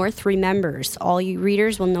 is The North Remembers. All you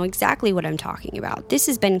readers will know exactly what I'm talking about. This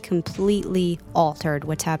has been completely altered,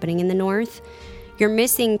 what's happening in the North. You're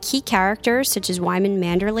missing key characters such as Wyman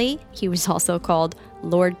Manderley. He was also called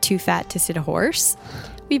Lord Too Fat to Sit a Horse.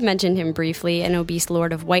 We've mentioned him briefly, an obese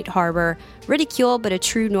lord of White Harbor, ridiculed but a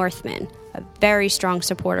true Northman, a very strong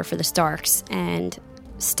supporter for the Starks, and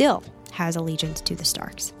still has allegiance to the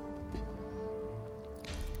Starks.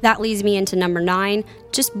 That leads me into number 9,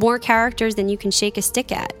 just more characters than you can shake a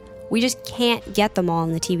stick at. We just can't get them all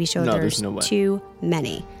in the TV show. No, there's no way. Too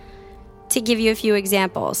many. To give you a few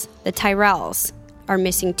examples, the Tyrells are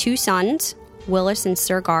missing 2 sons, Willis and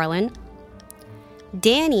Sir Garland.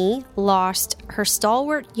 Dany lost her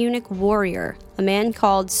stalwart eunuch warrior, a man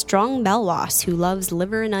called Strong Belwas, who loves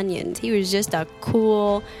liver and onions. He was just a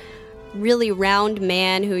cool, really round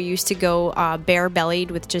man who used to go bare-bellied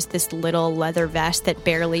with just this little leather vest that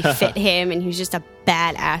barely fit him, and he was just a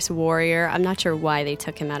badass warrior. I'm not sure why they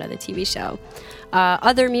took him out of the TV show.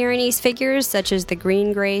 Other Myronese figures, such as the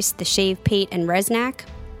Green Grace, the Shave Pate, and Resnack.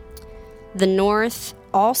 The North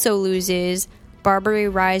also loses Barbary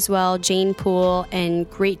Risewell, Jane Poole, and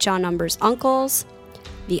Great John Umber's uncles.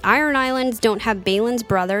 The Iron Islands don't have Balin's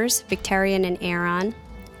brothers, Victarion and Aeron.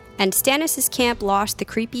 And Stannis' camp lost the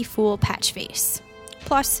creepy fool Patchface.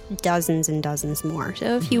 Plus dozens and dozens more.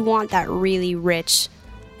 So if you want that really rich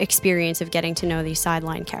experience of getting to know these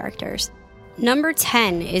sideline characters. Number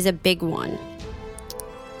 10 is a big one.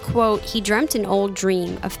 Quote, he dreamt an old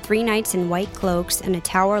dream of 3 knights in white cloaks and a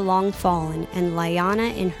tower long fallen and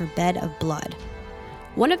Lyanna in her bed of blood.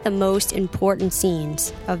 One of the most important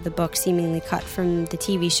scenes of the book, seemingly cut from the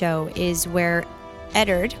TV show, is where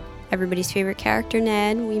Eddard, everybody's favorite character,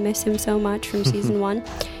 Ned, we miss him so much from season 1,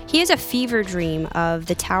 he has a fever dream of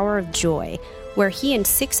the Tower of Joy, where he and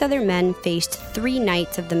 6 other men faced 3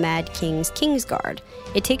 knights of the Mad King's Kingsguard.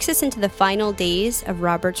 It takes us into the final days of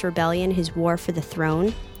Robert's rebellion, his war for the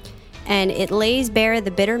throne, and it lays bare the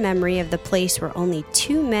bitter memory of the place where only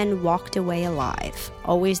 2 men walked away alive.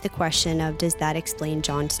 Always the question of, does that explain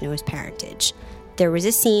Jon Snow's parentage? There was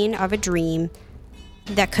a scene of a dream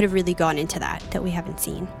that could have really gone into that we haven't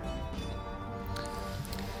seen.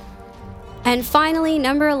 And finally,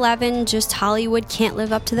 number 11, just Hollywood can't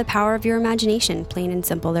live up to the power of your imagination. Plain and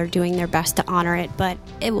simple. They're doing their best to honor it, but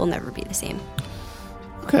it will never be the same.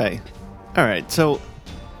 Okay. All right. So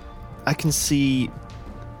I can see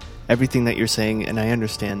everything that you're saying, and I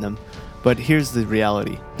understand them. But here's the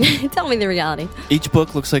reality. Tell me the reality. Each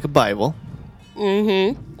book looks like a Bible.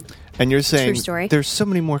 Mm-hmm. And you're saying True story. There's so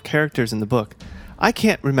many more characters in the book. I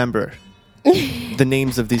can't remember the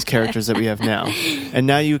names of these characters that we have now. And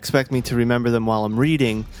now you expect me to remember them while I'm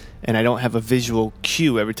reading, and I don't have a visual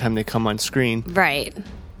cue every time they come on screen. Right.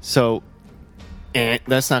 So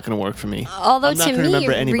that's not going to work for me. Although to me,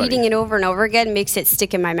 reading it over and over again makes it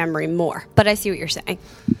stick in my memory more. But I see what you're saying.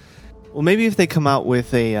 Well, maybe if they come out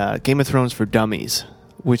with a Game of Thrones for Dummies,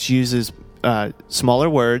 which uses smaller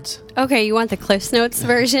words. Okay, you want the Cliff's Notes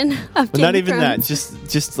version of Game Not of even Thrones? that.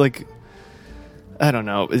 Just like, I don't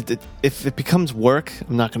know. If it becomes work,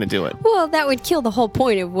 I'm not going to do it. Well, that would kill the whole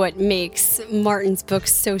point of what makes Martin's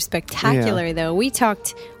books so spectacular, though. We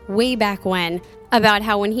talked way back when about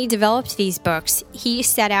how when he developed these books, he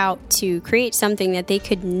set out to create something that they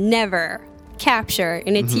could never capture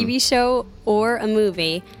in a TV show or a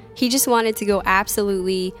movie. He just wanted to go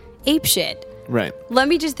absolutely apeshit. Right. Let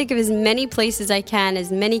me just think of as many places I can,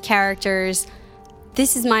 as many characters.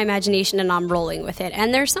 This is my imagination and I'm rolling with it.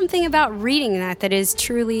 And there's something about reading that is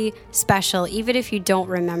truly special, even if you don't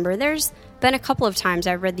remember. There's been a couple of times,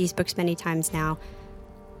 I've read these books many times now,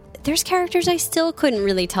 there's characters I still couldn't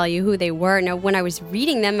really tell you who they were. Now, when I was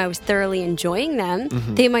reading them, I was thoroughly enjoying them.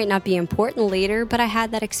 They might not be important later, but I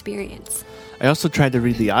had that experience. I also tried to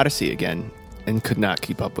read the Odyssey again and could not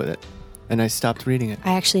keep up with it. And I stopped reading it.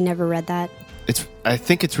 I actually never read that. I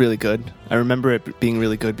think it's really good. I remember it being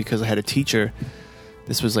really good because I had a teacher.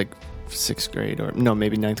 This was like 6th grade or no,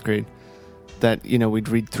 maybe 9th grade. That, we'd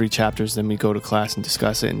read 3 chapters, then we'd go to class and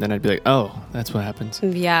discuss it. And then I'd be like, oh, that's what happens.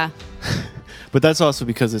 Yeah. But that's also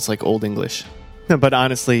because it's like Old English. No, but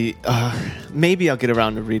honestly, maybe I'll get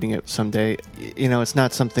around to reading it someday. It's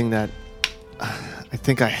not something that I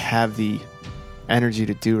think I have the energy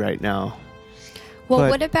to do right now. Well,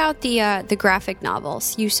 what about the graphic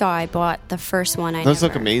novels? You saw I bought the first one. Those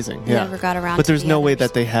look amazing. Yeah. Never got around. But there's to no others. way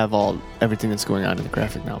that they have everything that's going on in the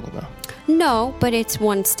graphic novel, though. No, but it's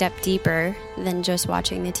one step deeper than just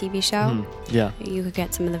watching the TV show. Yeah. You could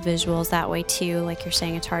get some of the visuals that way too. Like you're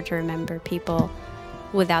saying, it's hard to remember people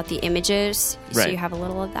without the images. So you have a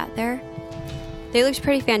little of that there. They look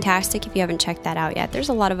pretty fantastic if you haven't checked that out yet. There's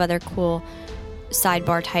a lot of other cool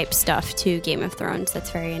sidebar type stuff to Game of Thrones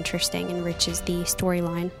that's very interesting, enriches the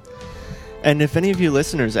storyline. And if any of you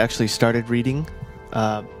listeners actually started reading,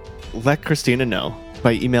 let Christina know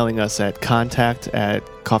by emailing us at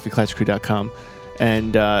contact@coffeeclatchcrew.com,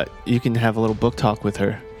 and you can have a little book talk with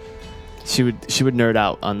her. She would nerd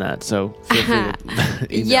out on that, so feel free to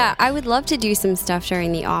email. Yeah, I would love to do some stuff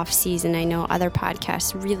during the off season. I know other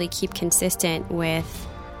podcasts really keep consistent with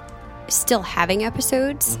still having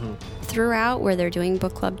episodes throughout where they're doing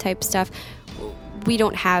book club type stuff. We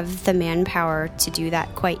don't have the manpower to do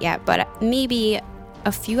that quite yet, but maybe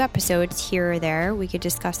a few episodes here or there we could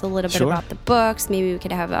discuss a little bit about the books. Maybe we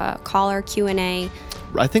could have a caller Q&A.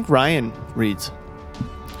 I think Ryan reads.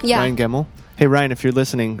 Yeah. Ryan Gemmel. Hey, Ryan, if you're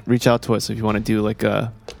listening, reach out to us if you want to do like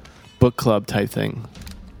a book club type thing.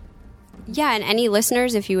 Yeah, and any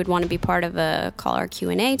listeners, if you would want to be part of a caller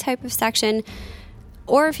Q&A type of section,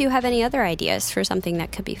 or if you have any other ideas for something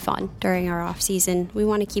that could be fun during our off season. We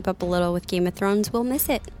want to keep up a little with Game of Thrones. We'll miss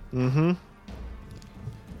it. Mm-hmm.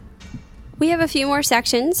 We have a few more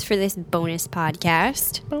sections for this bonus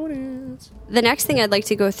podcast. Bonus. The next thing I'd like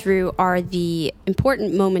to go through are the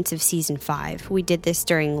important moments of Season 5. We did this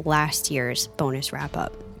during last year's bonus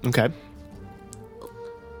wrap-up. Okay.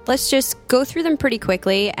 Let's just go through them pretty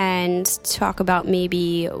quickly and talk about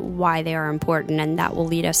maybe why they are important, and that will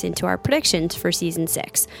lead us into our predictions for Season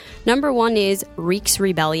 6. Number 1 is Reek's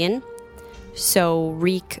rebellion. So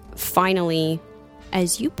Reek finally,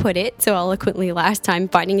 as you put it so eloquently last time,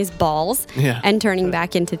 finding his balls and turning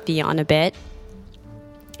back into Theon a bit.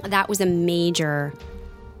 That was a major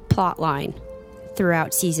plot line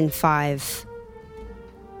throughout Season 5,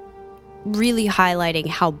 really highlighting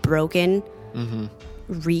how broken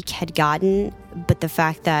Reek had gotten, but the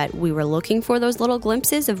fact that we were looking for those little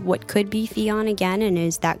glimpses of what could be Theon again, and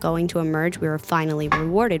is that going to emerge? We were finally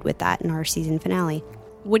rewarded with that in our season finale.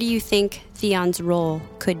 What do you think Theon's role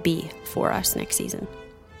could be for us next season?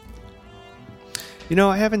 You know,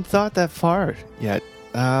 I haven't thought that far yet,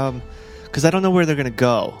 because I don't know where they're going to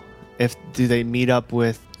go. Do they meet up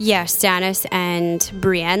with... Yeah, Stannis and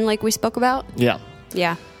Brienne, like we spoke about? Yeah.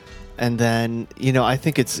 Yeah. And then, you know, I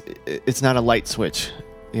think it's not a light switch.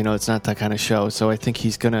 You know, it's not that kind of show. So I think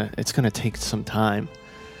it's gonna take some time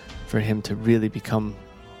for him to really become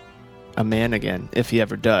a man again, if he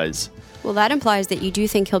ever does. Well, that implies that you do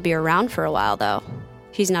think he'll be around for a while, though.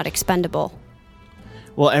 He's not expendable.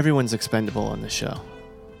 Well, everyone's expendable on the show.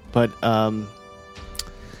 But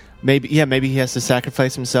maybe he has to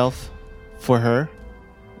sacrifice himself for her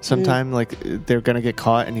sometime. Like, they're gonna get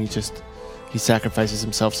caught and he sacrifices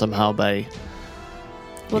himself somehow by...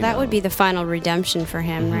 Well, that would be the final redemption for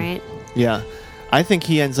him, right? Yeah. I think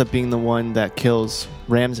he ends up being the one that kills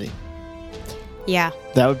Ramsay. Yeah.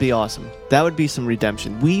 That would be awesome. That would be some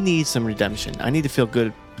redemption. We need some redemption. I need to feel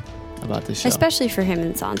good about this show. Especially for him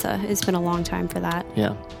and Sansa. It's been a long time for that.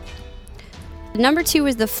 Yeah. Number 2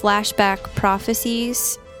 is the flashback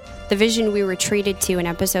prophecies. The vision we were treated to in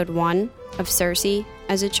episode 1 of Cersei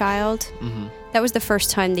as a child. That was the first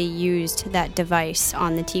time they used that device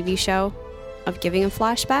on the TV show of giving a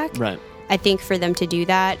flashback. Right. I think for them to do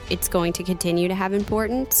that, it's going to continue to have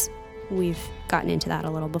importance. We've gotten into that a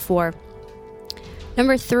little before.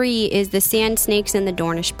 Number 3 is the Sand Snakes and the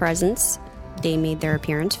Dornish presence. They made their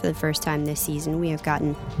appearance for the first time this season. We have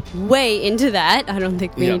gotten way into that. I don't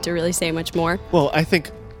think we need to really say much more. Well, I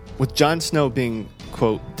think with Jon Snow being,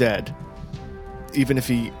 quote, dead, even if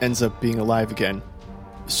he ends up being alive again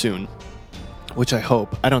soon, which I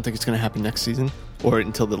hope, I don't think it's going to happen next season or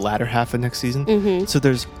until the latter half of next season. So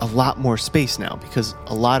there's a lot more space now because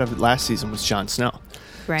a lot of last season was Jon Snow.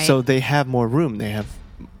 Right. So they have more room. They have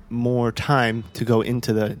more time to go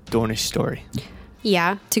into the Dornish story.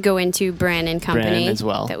 Yeah, to go into Bran and company. Bran as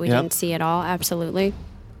well. That we didn't see at all. Absolutely.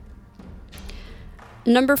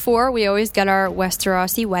 Number 4, we always get our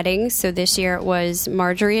Westerosi weddings. So this year it was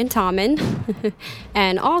Marjorie and Tommen.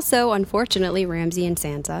 And also, unfortunately, Ramsay and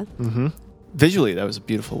Sansa. Visually, that was a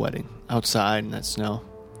beautiful wedding. Outside in that snow.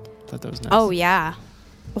 Thought that was nice. Oh, yeah.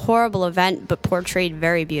 A horrible event, but portrayed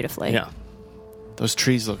very beautifully. Yeah. Those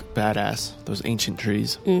trees look badass. Those ancient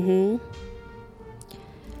trees.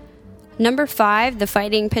 Number 5, the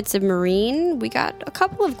Fighting Pits of Meereen. We got a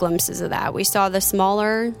couple of glimpses of that. We saw the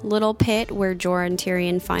smaller little pit where Jorah and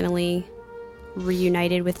Tyrion finally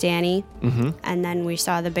reunited with Dany. And then we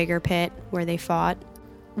saw the bigger pit where they fought.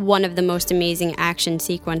 One of the most amazing action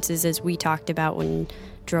sequences, as we talked about, when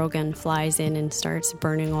Drogon flies in and starts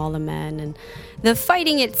burning all the men. And the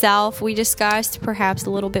fighting itself, we discussed, perhaps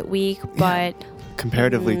a little bit weak, but... Yeah.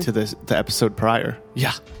 Comparatively to the episode prior.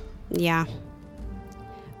 Yeah. Yeah.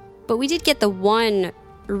 But we did get the one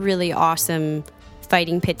really awesome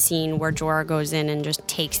fighting pit scene where Jorah goes in and just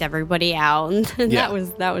takes everybody out. And Yeah.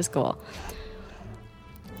 that was cool.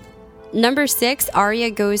 Number 6,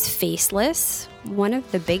 Arya goes faceless. One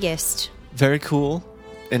of the biggest. Very cool,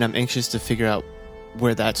 and I'm anxious to figure out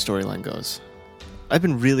where that storyline goes. I've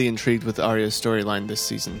been really intrigued with Arya's storyline this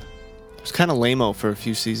season. It was kind of lame-o for a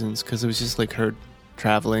few seasons because it was just like her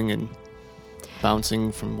traveling and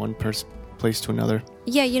bouncing from one place to another.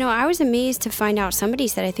 Yeah, I was amazed to find out somebody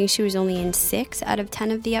said I think she was only in 6 out of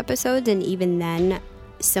 10 of the episodes, and even then,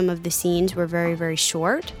 some of the scenes were very, very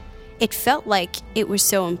short. It felt like it was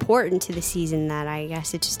so important to the season that I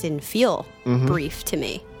guess it just didn't feel brief to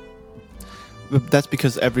me. But that's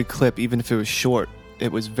because every clip, even if it was short,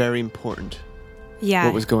 it was very important. Yeah.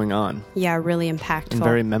 What was going on. Yeah, really impactful. And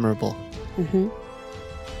very memorable.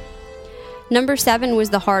 Number 7 was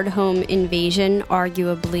the Hardhome invasion,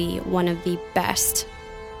 arguably one of the best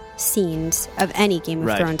scenes of any Game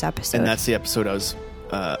of Thrones episode. And that's the episode I was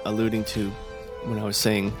alluding to when I was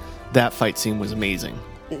saying that fight scene was amazing.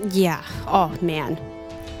 Yeah. Oh, man.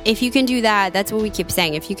 If you can do that, that's what we keep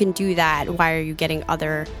saying. If you can do that, why are you getting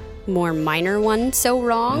other more minor ones so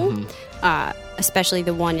wrong? Especially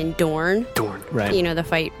the one in Dorne. Right. The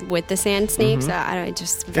fight with the sand snakes.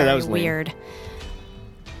 Just very that was weird.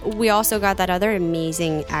 lame. We also got that other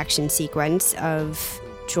amazing action sequence of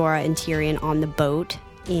Jorah and Tyrion on the boat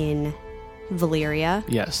in Valyria.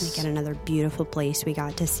 Yes. And again, another beautiful place we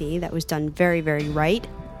got to see. That was done very, very right.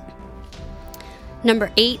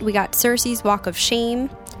 Number 8, we got Cersei's Walk of Shame.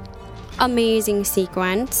 Amazing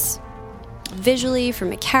sequence. Visually,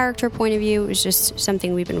 from a character point of view, it was just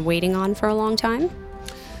something we've been waiting on for a long time.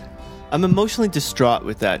 I'm emotionally distraught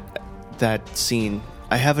with that scene.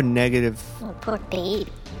 I have a negative Poor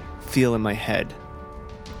baby. feel in my head.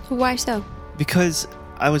 Why so? Because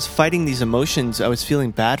I was fighting these emotions. I was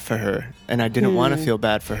feeling bad for her, and I didn't want to feel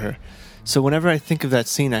bad for her. So whenever I think of that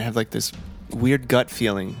scene, I have like this weird gut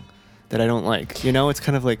feeling that I don't like. It's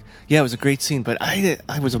kind of like, yeah, it was a great scene, but I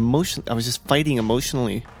was just fighting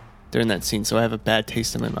emotionally during that scene, so I have a bad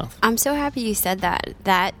taste in my mouth. I'm so happy you said that.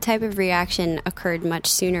 That type of reaction occurred much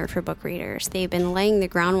sooner for book readers. They've been laying the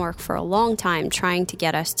groundwork for a long time, trying to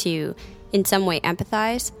get us to, in some way,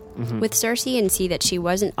 empathize with Cersei and see that she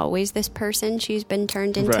wasn't always this person she's been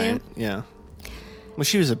turned into. Right, yeah. Well,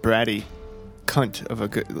 she was a bratty cunt of a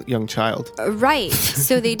good young child. Right.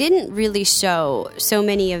 So they didn't really show so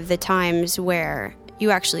many of the times where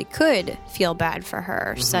you actually could feel bad for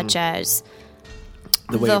her, such as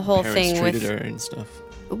The way the whole parents thing treated with her and stuff.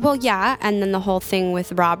 Well, yeah, and then the whole thing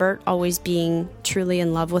with Robert always being truly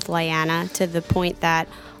in love with Lyanna, to the point that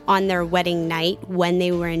on their wedding night, when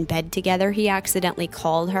they were in bed together, he accidentally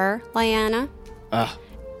called her Lyanna.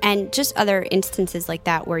 And just other instances like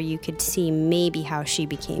that where you could see maybe how she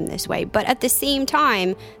became this way. But at the same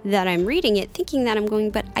time that I'm reading it, thinking that I'm going,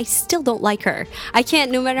 but I still don't like her. I can't,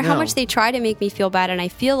 no matter how much they try to make me feel bad, and I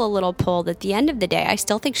feel a little pulled, at the end of the day, I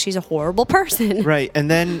still think she's a horrible person. Right. And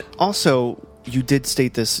then also, you did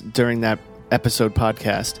state this during that episode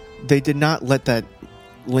podcast. They did not let that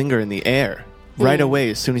linger in the air. Right away,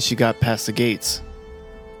 as soon as she got past the gates,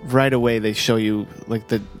 right away they show you like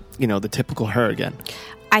the typical her again.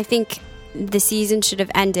 I think the season should have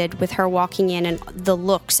ended with her walking in and the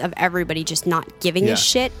looks of everybody just not giving a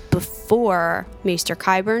shit before Maester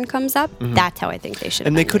Qyburn comes up. That's how I think they should have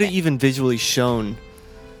And they ended could have it. even visually shown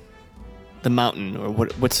the mountain, or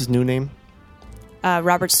what's his new name? Sir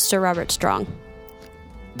Robert Strong.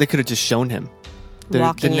 They could have just shown him. There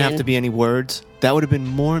Walking didn't have in. to be any words. That would have been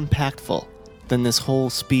more impactful than this whole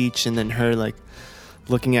speech and then her like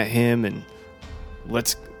looking at him and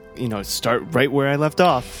let's start right where I left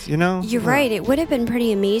off, You're right. It would have been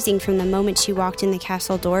pretty amazing from the moment she walked in the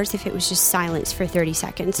castle doors if it was just silence for 30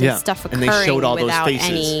 seconds and stuff And occurring they showed all those without faces.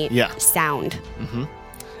 any sound.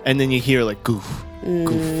 And then you hear like goof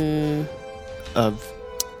of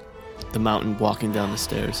the mountain walking down the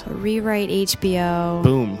stairs. Rewrite HBO.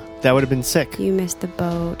 Boom. That would have been sick. You missed the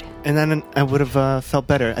boat. And then I would have felt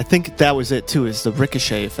better. I think that was it too, is the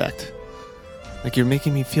ricochet effect. Like, you're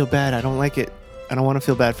making me feel bad. I don't like it. I don't want to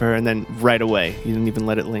feel bad for her. And then right away, you didn't even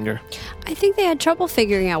let it linger. I think they had trouble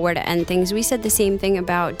figuring out where to end things. We said the same thing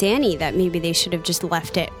about Dany, that maybe they should have just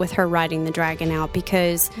left it with her riding the dragon out,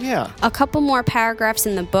 because a couple more paragraphs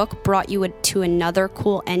in the book brought you to another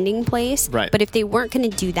cool ending place. Right. But if they weren't going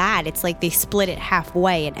to do that, it's like they split it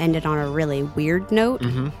halfway and ended on a really weird note.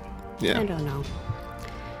 Yeah. I don't know.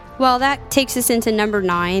 Well, that takes us into number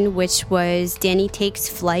 9, which was Dany takes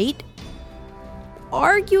flight.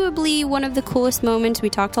 Arguably one of the coolest moments. We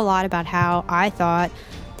talked a lot about how I thought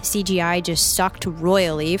The CGI just sucked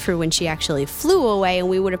royally for when she actually flew away, and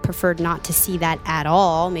we would have preferred not to see that at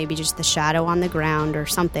all. Maybe just the shadow on the ground or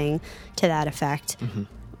something to that effect. Mm-hmm.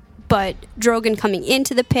 But Drogon coming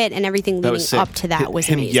into the pit and everything leading up to that was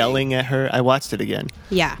amazing. Him yelling at her. I watched it again.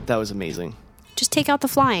 Yeah. That was amazing. Just take out the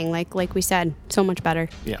flying, like we said. So much better.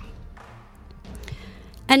 Yeah.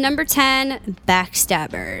 And number 10,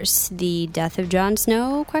 Backstabbers. The death of Jon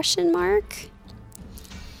Snow, question mark?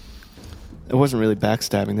 It wasn't really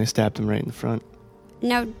backstabbing. They stabbed him right in the front.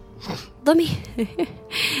 Now, let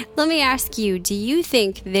me ask you, do you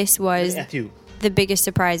think this was the biggest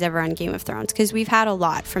surprise ever on Game of Thrones? Because we've had a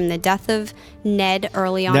lot, from the death of Ned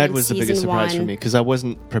early on in season 1. Ned was the biggest surprise for me because I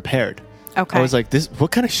wasn't prepared. Okay. I was like, "This?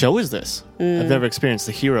 What kind of show is this? I've never experienced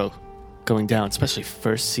the hero going down, especially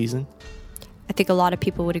first season." I think a lot of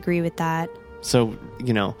people would agree with that. So,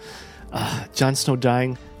 Jon Snow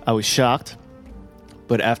dying, I was shocked.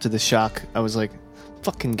 But after the shock, I was like,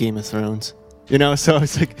 fucking Game of Thrones. So I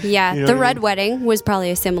was like... Yeah, the Red Wedding was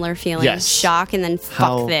probably a similar feeling. Yes. Shock and then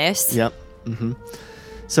fuck this. Yep. Mm-hmm.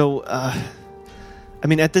 So,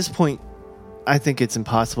 at this point, I think it's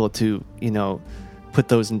impossible to, put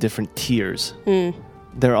those in different tiers.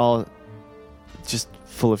 They're all just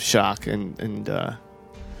full of shock and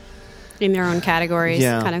in their own categories,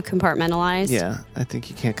 kind of compartmentalized. Yeah, I think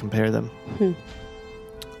you can't compare them.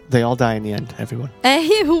 They all die in the end, everyone.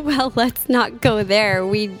 Well, let's not go there.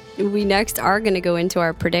 We next are going to go into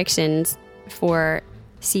our predictions for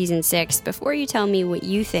season 6. Before you tell me what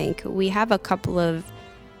you think, we have a couple of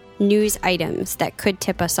news items that could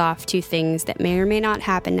tip us off to things that may or may not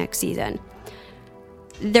happen next season.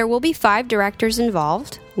 There will be 5 directors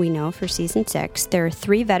involved, we know, for season 6. There are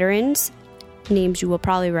 3 veterans, names you will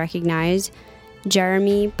probably recognize: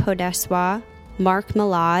 Jeremy Podeswa, Mark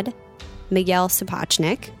Milad, Miguel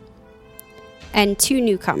Sapochnik, and 2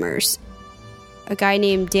 newcomers. A guy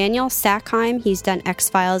named Daniel Sackheim, he's done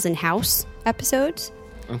X-Files and House episodes.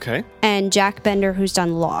 Okay. And Jack Bender, who's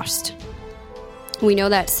done Lost. We know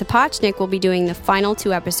that Sapochnik will be doing the final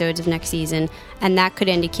 2 episodes of next season, and that could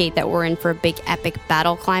indicate that we're in for a big epic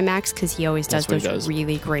battle climax, because he always does those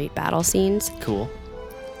really great battle scenes. Cool.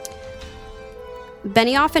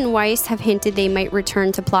 Benioff and Weiss have hinted they might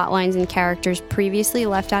return to plot lines and characters previously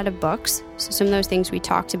left out of books. So some of those things we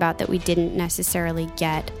talked about that we didn't necessarily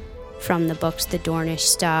get from the books, the Dornish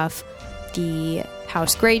stuff, the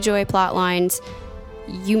House Greyjoy plot lines.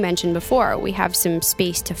 You mentioned before, we have some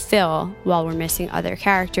space to fill while we're missing other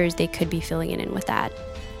characters. They could be filling it in with that.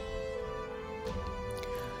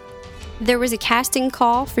 There was a casting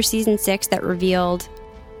call for season 6 that revealed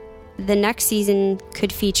the next season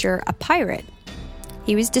could feature a pirate.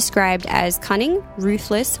 He was described as cunning,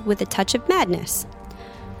 ruthless, with a touch of madness.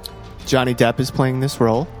 Johnny Depp is playing this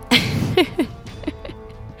role.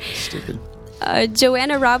 Stupid.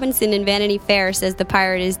 Joanna Robinson in Vanity Fair says the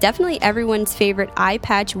pirate is definitely everyone's favorite eye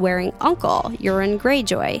patch-wearing uncle, Euron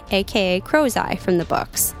Greyjoy, a.k.a. Crow's-Eye from the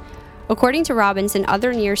books. According to Robinson,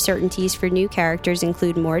 other near-certainties for new characters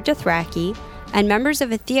include Mord Dothraki and members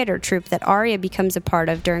of a theater troupe that Arya becomes a part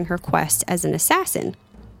of during her quest as an assassin.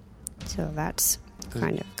 So that's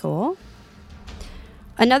kind of cool.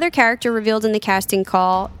 Another character revealed in the casting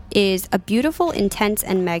call is a beautiful, intense,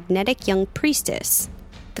 and magnetic young priestess.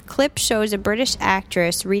 The clip shows a British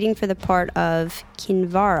actress reading for the part of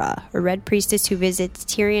Kinvara, a red priestess who visits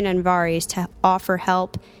Tyrion and Varys to offer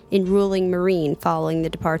help in ruling Meereen following the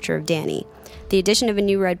departure of Dany. The addition of a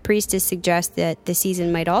new red priestess suggests that the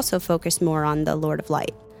season might also focus more on the Lord of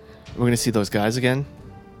Light. We're going to see those guys again?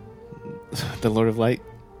 The Lord of Light?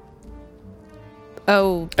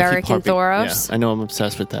 Oh, Beric and Thoros? Yeah, I know I'm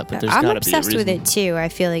obsessed with that, but there's got to be a reason. I'm obsessed with it too. I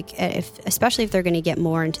feel like, especially if they're going to get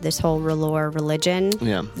more into this whole R'hllor religion,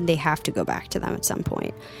 they have to go back to them at some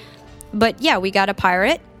point. But yeah, we got a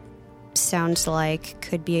pirate. Sounds like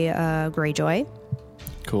could be a Greyjoy.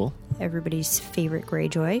 Cool. Everybody's favorite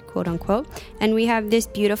Greyjoy, quote unquote. And we have this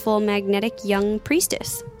beautiful, magnetic young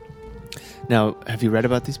priestess. Now, have you read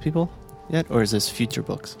about these people yet, or is this future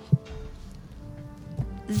books?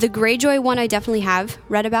 The Greyjoy one I definitely have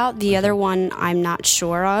read about. The other one I'm not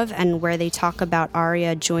sure of, and where they talk about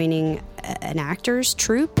Arya joining an actor's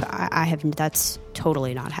troupe, I have. That's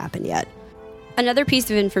totally not happened yet. Another piece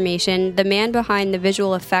of information, the man behind the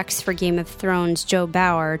visual effects for Game of Thrones, Joe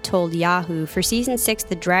Bauer, told Yahoo, for Season 6,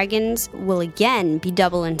 the dragons will again be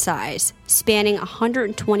double in size, spanning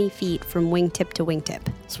 120 feet from wingtip to wingtip.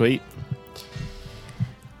 Sweet.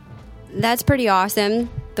 That's pretty awesome.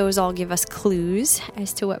 Those all give us clues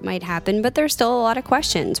as to what might happen, but there's still a lot of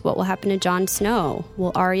questions. What will happen to Jon Snow?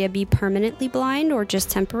 Will Arya be permanently blind or just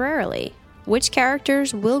temporarily? which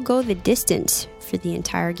characters will go the distance for the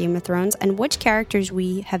entire Game of Thrones, and which characters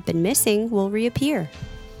we have been missing will reappear.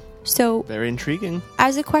 So, Very intriguing.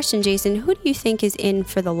 as a question, Jason, who do you think is in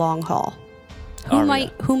for the long haul?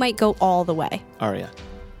 Arya. Who might go all the way? Arya.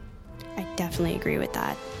 I definitely agree with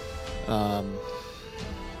that.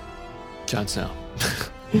 Jon Snow.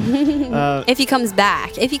 If he comes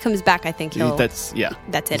back, I think he'll. That's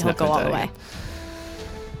it. He's not go gonna all the die way. again.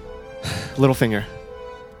 Littlefinger.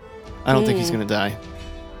 I don't think he's going to die.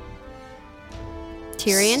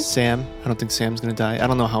 Tyrion? Sam. I don't think Sam's going to die. I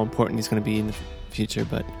don't know how important he's going to be in the future,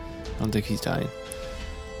 but I don't think he's dying.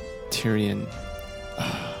 Tyrion.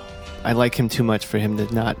 I like him too much for him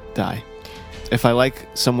to not die. If I like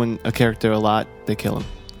a character a lot, they kill him.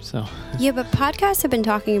 So Yeah, but podcasts have been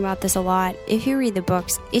talking about this a lot. If you read the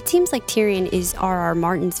books, it seems like Tyrion is R.R.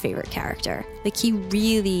 Martin's favorite character. Like, he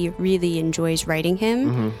really, really enjoys writing him.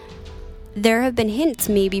 Mm-hmm. There have been hints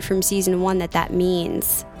maybe from season 1 that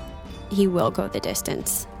means he will go the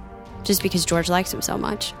distance. Just because George likes him so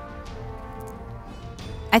much.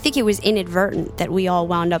 I think it was inadvertent that we all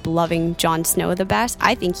wound up loving Jon Snow the best.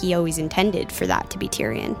 I think he always intended for that to be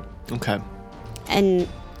Tyrion. Okay. And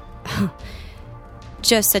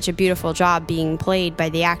just such a beautiful job being played by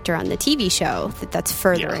the actor on the TV show that's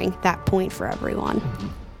furthering that point for everyone. Mm-hmm.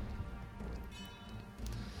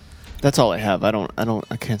 That's all I have.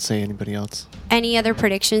 I can't say anybody else. Any other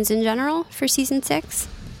predictions in general for season 6?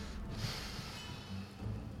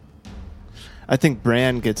 I think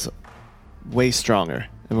Bran gets way stronger,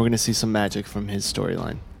 and we're going to see some magic from his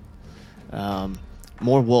storyline.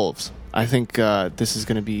 More wolves. I think this is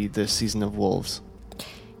going to be the season of wolves.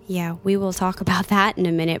 Yeah, we will talk about that in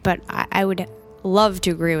a minute, but I would love to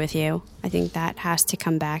agree with you. I think that has to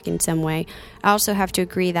come back in some way. I also have to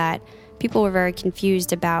agree that people were very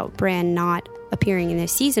confused about Bran not appearing in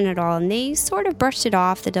this season at all, and they sort of brushed it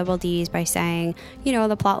off, the Double Ds, by saying,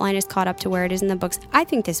 the plot line is caught up to where it is in the books. I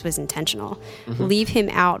think this was intentional. Mm-hmm. Leave him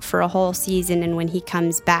out for a whole season, and when he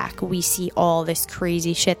comes back, we see all this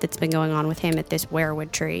crazy shit that's been going on with him at this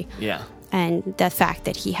weirwood tree. Yeah. And the fact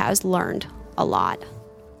that he has learned a lot.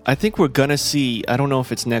 I think we're going to see, I don't know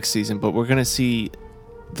if it's next season, but we're going to see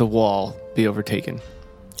the Wall be overtaken.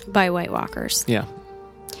 By White Walkers. Yeah.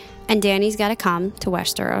 And Dany's got to come to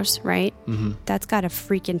Westeros, right? Mm-hmm. That's got to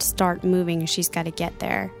freaking start moving. She's got to get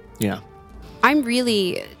there. Yeah. I'm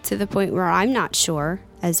really to the point where I'm not sure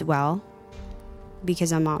as well,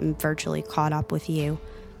 because I'm virtually caught up with you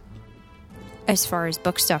as far as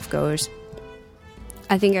book stuff goes.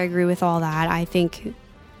 I think I agree with all that. I think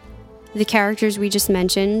the characters we just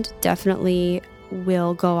mentioned definitely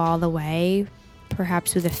will go all the way,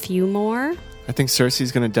 perhaps with a few more. I think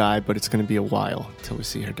Cersei's going to die, but it's going to be a while till we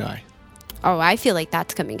see her die. Oh, I feel like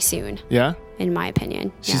that's coming soon. Yeah? In my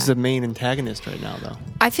opinion. She's the main antagonist right now, though.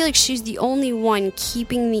 I feel like she's the only one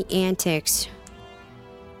keeping the antics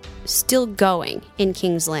still going in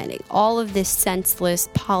King's Landing. All of this senseless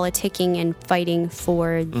politicking and fighting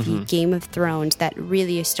for the Game of Thrones that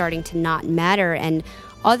really is starting to not matter, and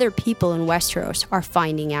other people in Westeros are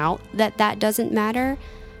finding out that doesn't matter.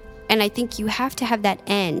 And I think you have to have that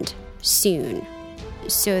end soon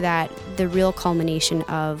so that the real culmination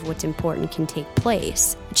of what's important can take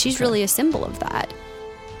place. She's really a symbol of that.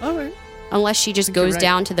 All right. Unless she just goes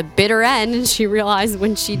down to the bitter end and she realizes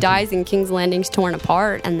when she dies and King's Landing's torn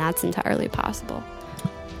apart, and that's entirely possible.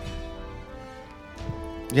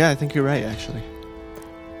 Yeah, I think you're right, actually.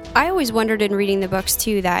 I always wondered in reading the books,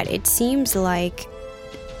 too, that it seems like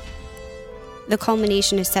the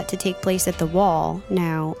culmination is set to take place at the Wall.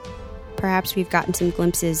 Now, perhaps we've gotten some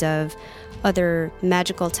glimpses of other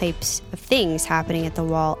magical types of things happening at the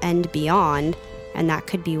Wall and beyond, and that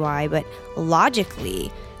could be why. But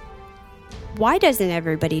logically, why doesn't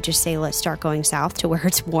everybody just say, let's start going south to where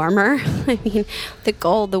it's warmer? I mean, the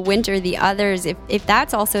cold, the winter, the others. If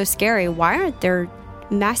that's also scary, why aren't there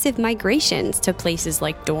massive migrations to places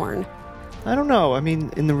like Dorne? I don't know. I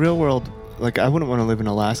mean, in the real world, like, I wouldn't want to live in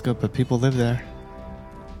Alaska, but people live there.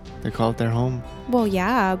 They call it their home. Well,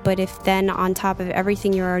 yeah, but if then on top of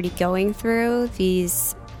everything you're already going through,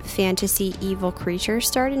 these fantasy evil creatures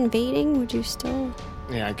start invading, would you still...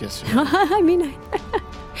 Yeah, I guess. I mean,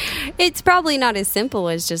 it's probably not as simple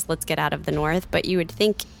as just let's get out of the north, but you would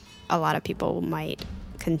think a lot of people might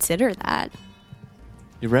consider that.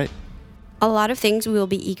 You're right. A lot of things we will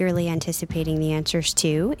be eagerly anticipating the answers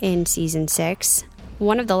to in Season 6.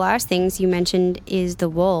 One of the last things you mentioned is the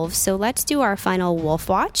wolves, so let's do our final wolf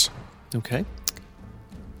watch. Okay.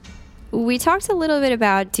 We talked a little bit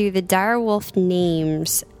about, do the direwolf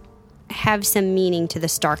names have some meaning to the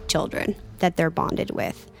Stark children that they're bonded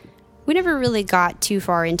with? We never really got too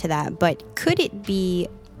far into that, but could it be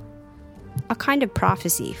a kind of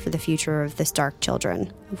prophecy for the future of the Stark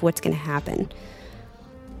children, of what's going to happen.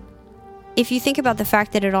 If you think about the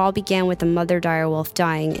fact that it all began with the mother direwolf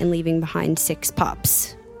dying and leaving behind 6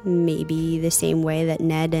 pups, maybe the same way that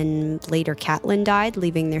Ned and later Catelyn died,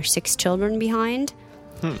 leaving their 6 children behind.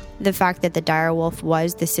 The fact that the direwolf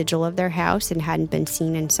was the sigil of their house and hadn't been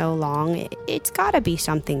seen in so long, it's gotta be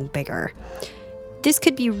something bigger. This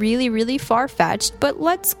could be really, really far-fetched, but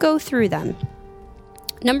let's go through them.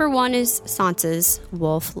 Number 1 is Sansa's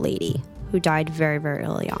wolf, Lady, who died very, very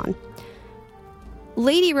early on.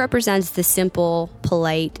 Lady represents the simple,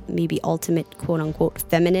 polite, maybe ultimate quote-unquote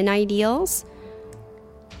feminine ideals.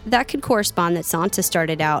 That could correspond that Sansa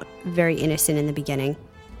started out very innocent in the beginning.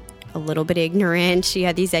 A little bit ignorant. She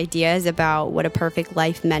had these ideas about what a perfect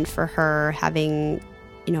life meant for her, having,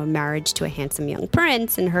 marriage to a handsome young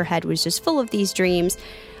prince, and her head was just full of these dreams.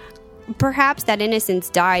 Perhaps that innocence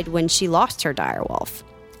died when she lost her direwolf.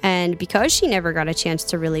 And because she never got a chance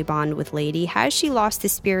to really bond with Lady, has she lost the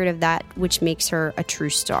spirit of that which makes her a true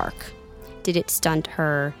Stark? Did it stunt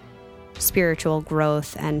her spiritual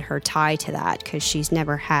growth and her tie to that because she's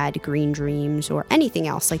never had green dreams or anything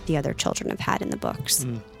else like the other children have had in the books?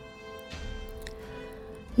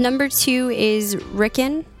 Number 2 is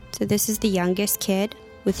Rickon. So this is the youngest kid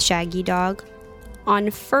with Shaggy Dog. On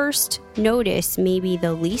first notice, maybe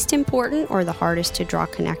the least important or the hardest to draw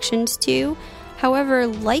connections to. However,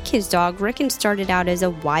 like his dog, Rickon started out as a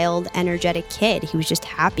wild, energetic kid. He was just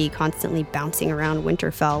happy, constantly bouncing around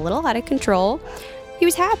Winterfell, a little out of control. He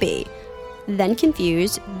was happy, then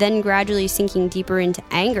confused, then gradually sinking deeper into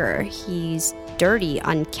anger. He's dirty,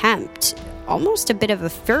 unkempt, almost a bit of a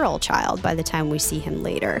feral child by the time we see him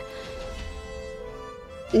later.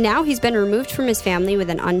 Now he's been removed from his family with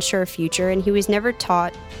an unsure future, and he was never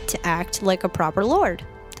taught to act like a proper lord,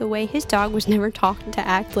 the way his dog was never taught to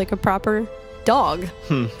act like a proper dog.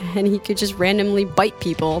 And he could just randomly bite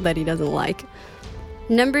people that he doesn't like.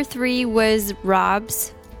 Number 3 was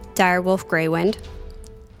Robb's direwolf, Greywind.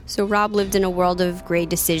 So Robb lived in a world of great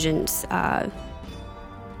decisions,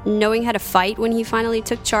 knowing how to fight when he finally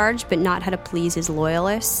took charge, but not how to please his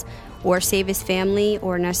loyalists or save his family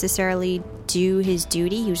or necessarily do his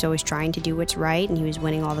duty. He was always trying to do what's right, and he was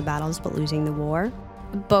winning all the battles but losing the war.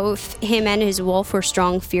 Both him and his wolf were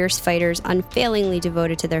strong, fierce fighters, unfailingly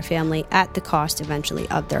devoted to their family at the cost, eventually,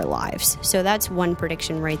 of their lives. So that's one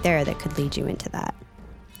prediction right there that could lead you into that.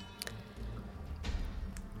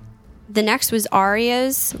 The next was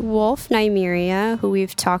Arya's wolf, Nymeria, who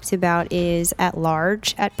we've talked about is at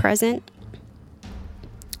large at present.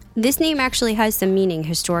 This name actually has some meaning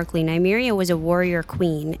historically. Nymeria was a warrior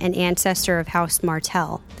queen, an ancestor of House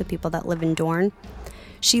Martell, the people that live in Dorne.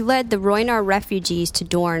 She led the Rhoynar refugees to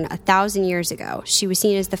Dorne 1,000 years ago. She was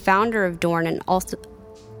seen as the founder of Dorne and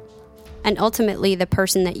ultimately the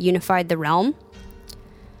person that unified the realm.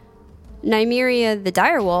 Nymeria, the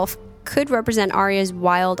direwolf, could represent Arya's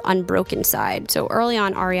wild, unbroken side. So early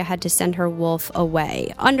on, Arya had to send her wolf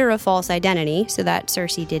away under a false identity so that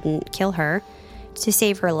Cersei didn't kill her to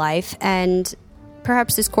save her life. And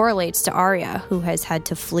perhaps this correlates to Arya, who has had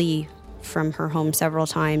to flee from her home several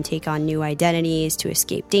times, take on new identities to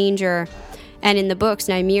escape danger. And in the books,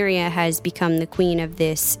 Nymeria has become the queen of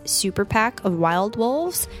this super pack of wild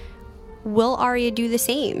wolves. Will Arya do the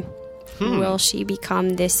same? Will she become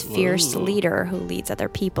this fierce leader who leads other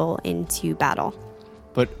people into battle?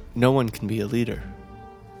 But no one can be a leader.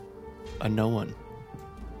 No one.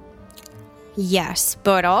 Yes,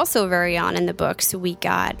 but also very on in the books, we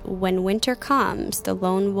got, when winter comes, the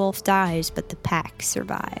lone wolf dies, but the pack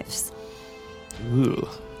survives. Ooh.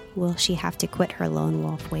 Will she have to quit her lone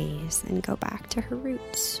wolf ways and go back to her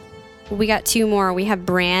roots? We got 2 more. We have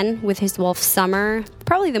Bran with his wolf Summer,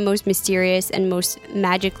 probably the most mysterious and most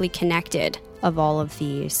magically connected of all of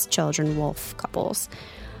these children wolf couples.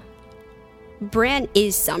 Bran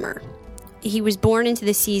is Summer. He was born into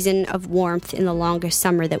the season of warmth in the longest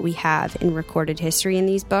summer that we have in recorded history in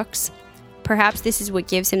these books. Perhaps this is what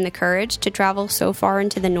gives him the courage to travel so far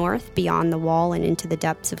into the north, beyond the wall and into the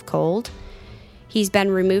depths of cold. He's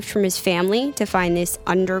been removed from his family to find this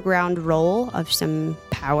underground role of some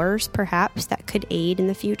powers, perhaps, that could aid in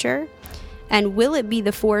the future. And will it be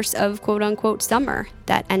the force of quote-unquote summer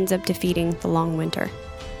that ends up defeating the long winter?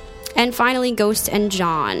 And finally, Ghost and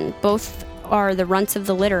Jon. Both are the runts of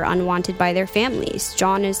the litter, unwanted by their families.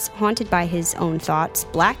 Jon is haunted by his own thoughts,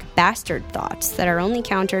 black bastard thoughts that are only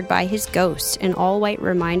countered by his ghost, an all-white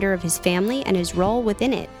reminder of his family and his role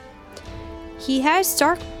within it. He has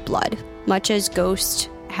Stark blood, much as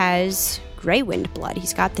Ghost has Greywind blood.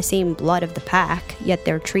 He's got the same blood of the pack, yet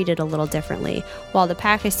they're treated a little differently. While the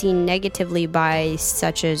pack is seen negatively by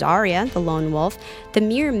such as Arya, the lone wolf, the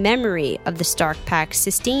mere memory of the Stark pack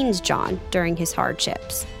sustains Jon during his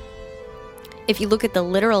hardships. If you look at the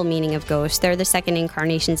literal meaning of ghosts, they're the second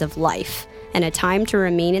incarnations of life, and a time to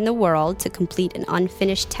remain in the world to complete an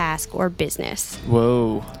unfinished task or business.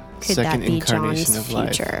 Whoa. Could Second that be incarnation Jon's of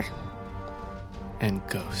future? life. And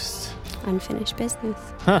ghosts. Unfinished business.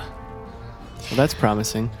 Huh. Well, that's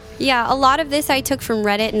promising. Yeah, a lot of this I took from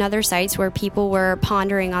Reddit and other sites where people were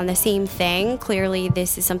pondering on the same thing. Clearly,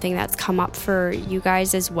 this is something that's come up for you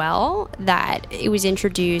guys as well, that it was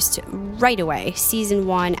introduced right away. Season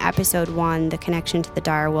 1, Episode 1, the connection to the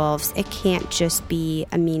direwolves. It can't just be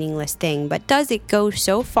a meaningless thing, but does it go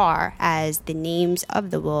so far as the names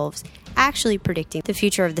of the wolves actually predicting the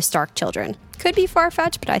future of the Stark children? Could be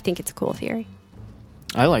far-fetched, but I think it's a cool theory.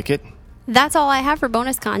 I like it. That's all I have for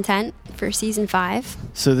bonus content for Season 5.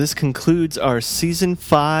 So this concludes our Season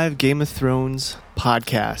 5 Game of Thrones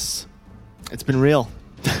podcast. It's been real.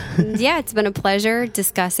 Yeah, it's been a pleasure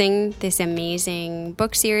discussing this amazing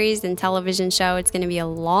book series and television show. It's going to be a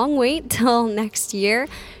long wait till next year.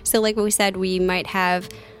 So like we said, we might have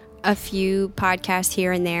a few podcasts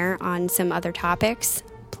here and there on some other topics.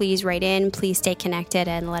 Please write in, please stay connected,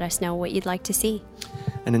 and let us know what you'd like to see.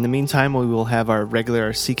 And in the meantime, we will have our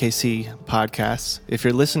regular CKC podcasts. If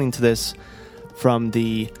you're listening to this from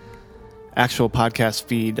the actual podcast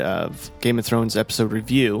feed of Game of Thrones episode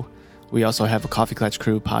review, we also have a Coffee Klatch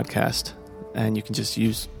Crew podcast. And you can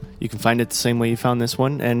find it the same way you found this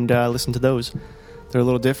one and listen to those. They're a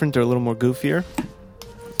little different. They're a little more goofier.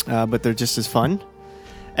 But they're just as fun.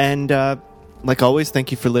 And like always,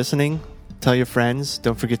 thank you for listening. Tell your friends.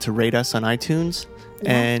 Don't forget to rate us on iTunes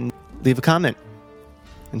and leave a comment.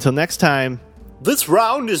 Until next time. This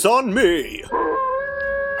round is on me.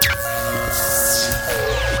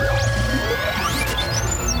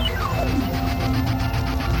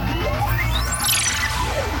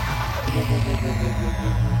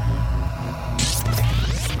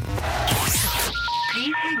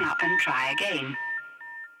 Please hang up and try again.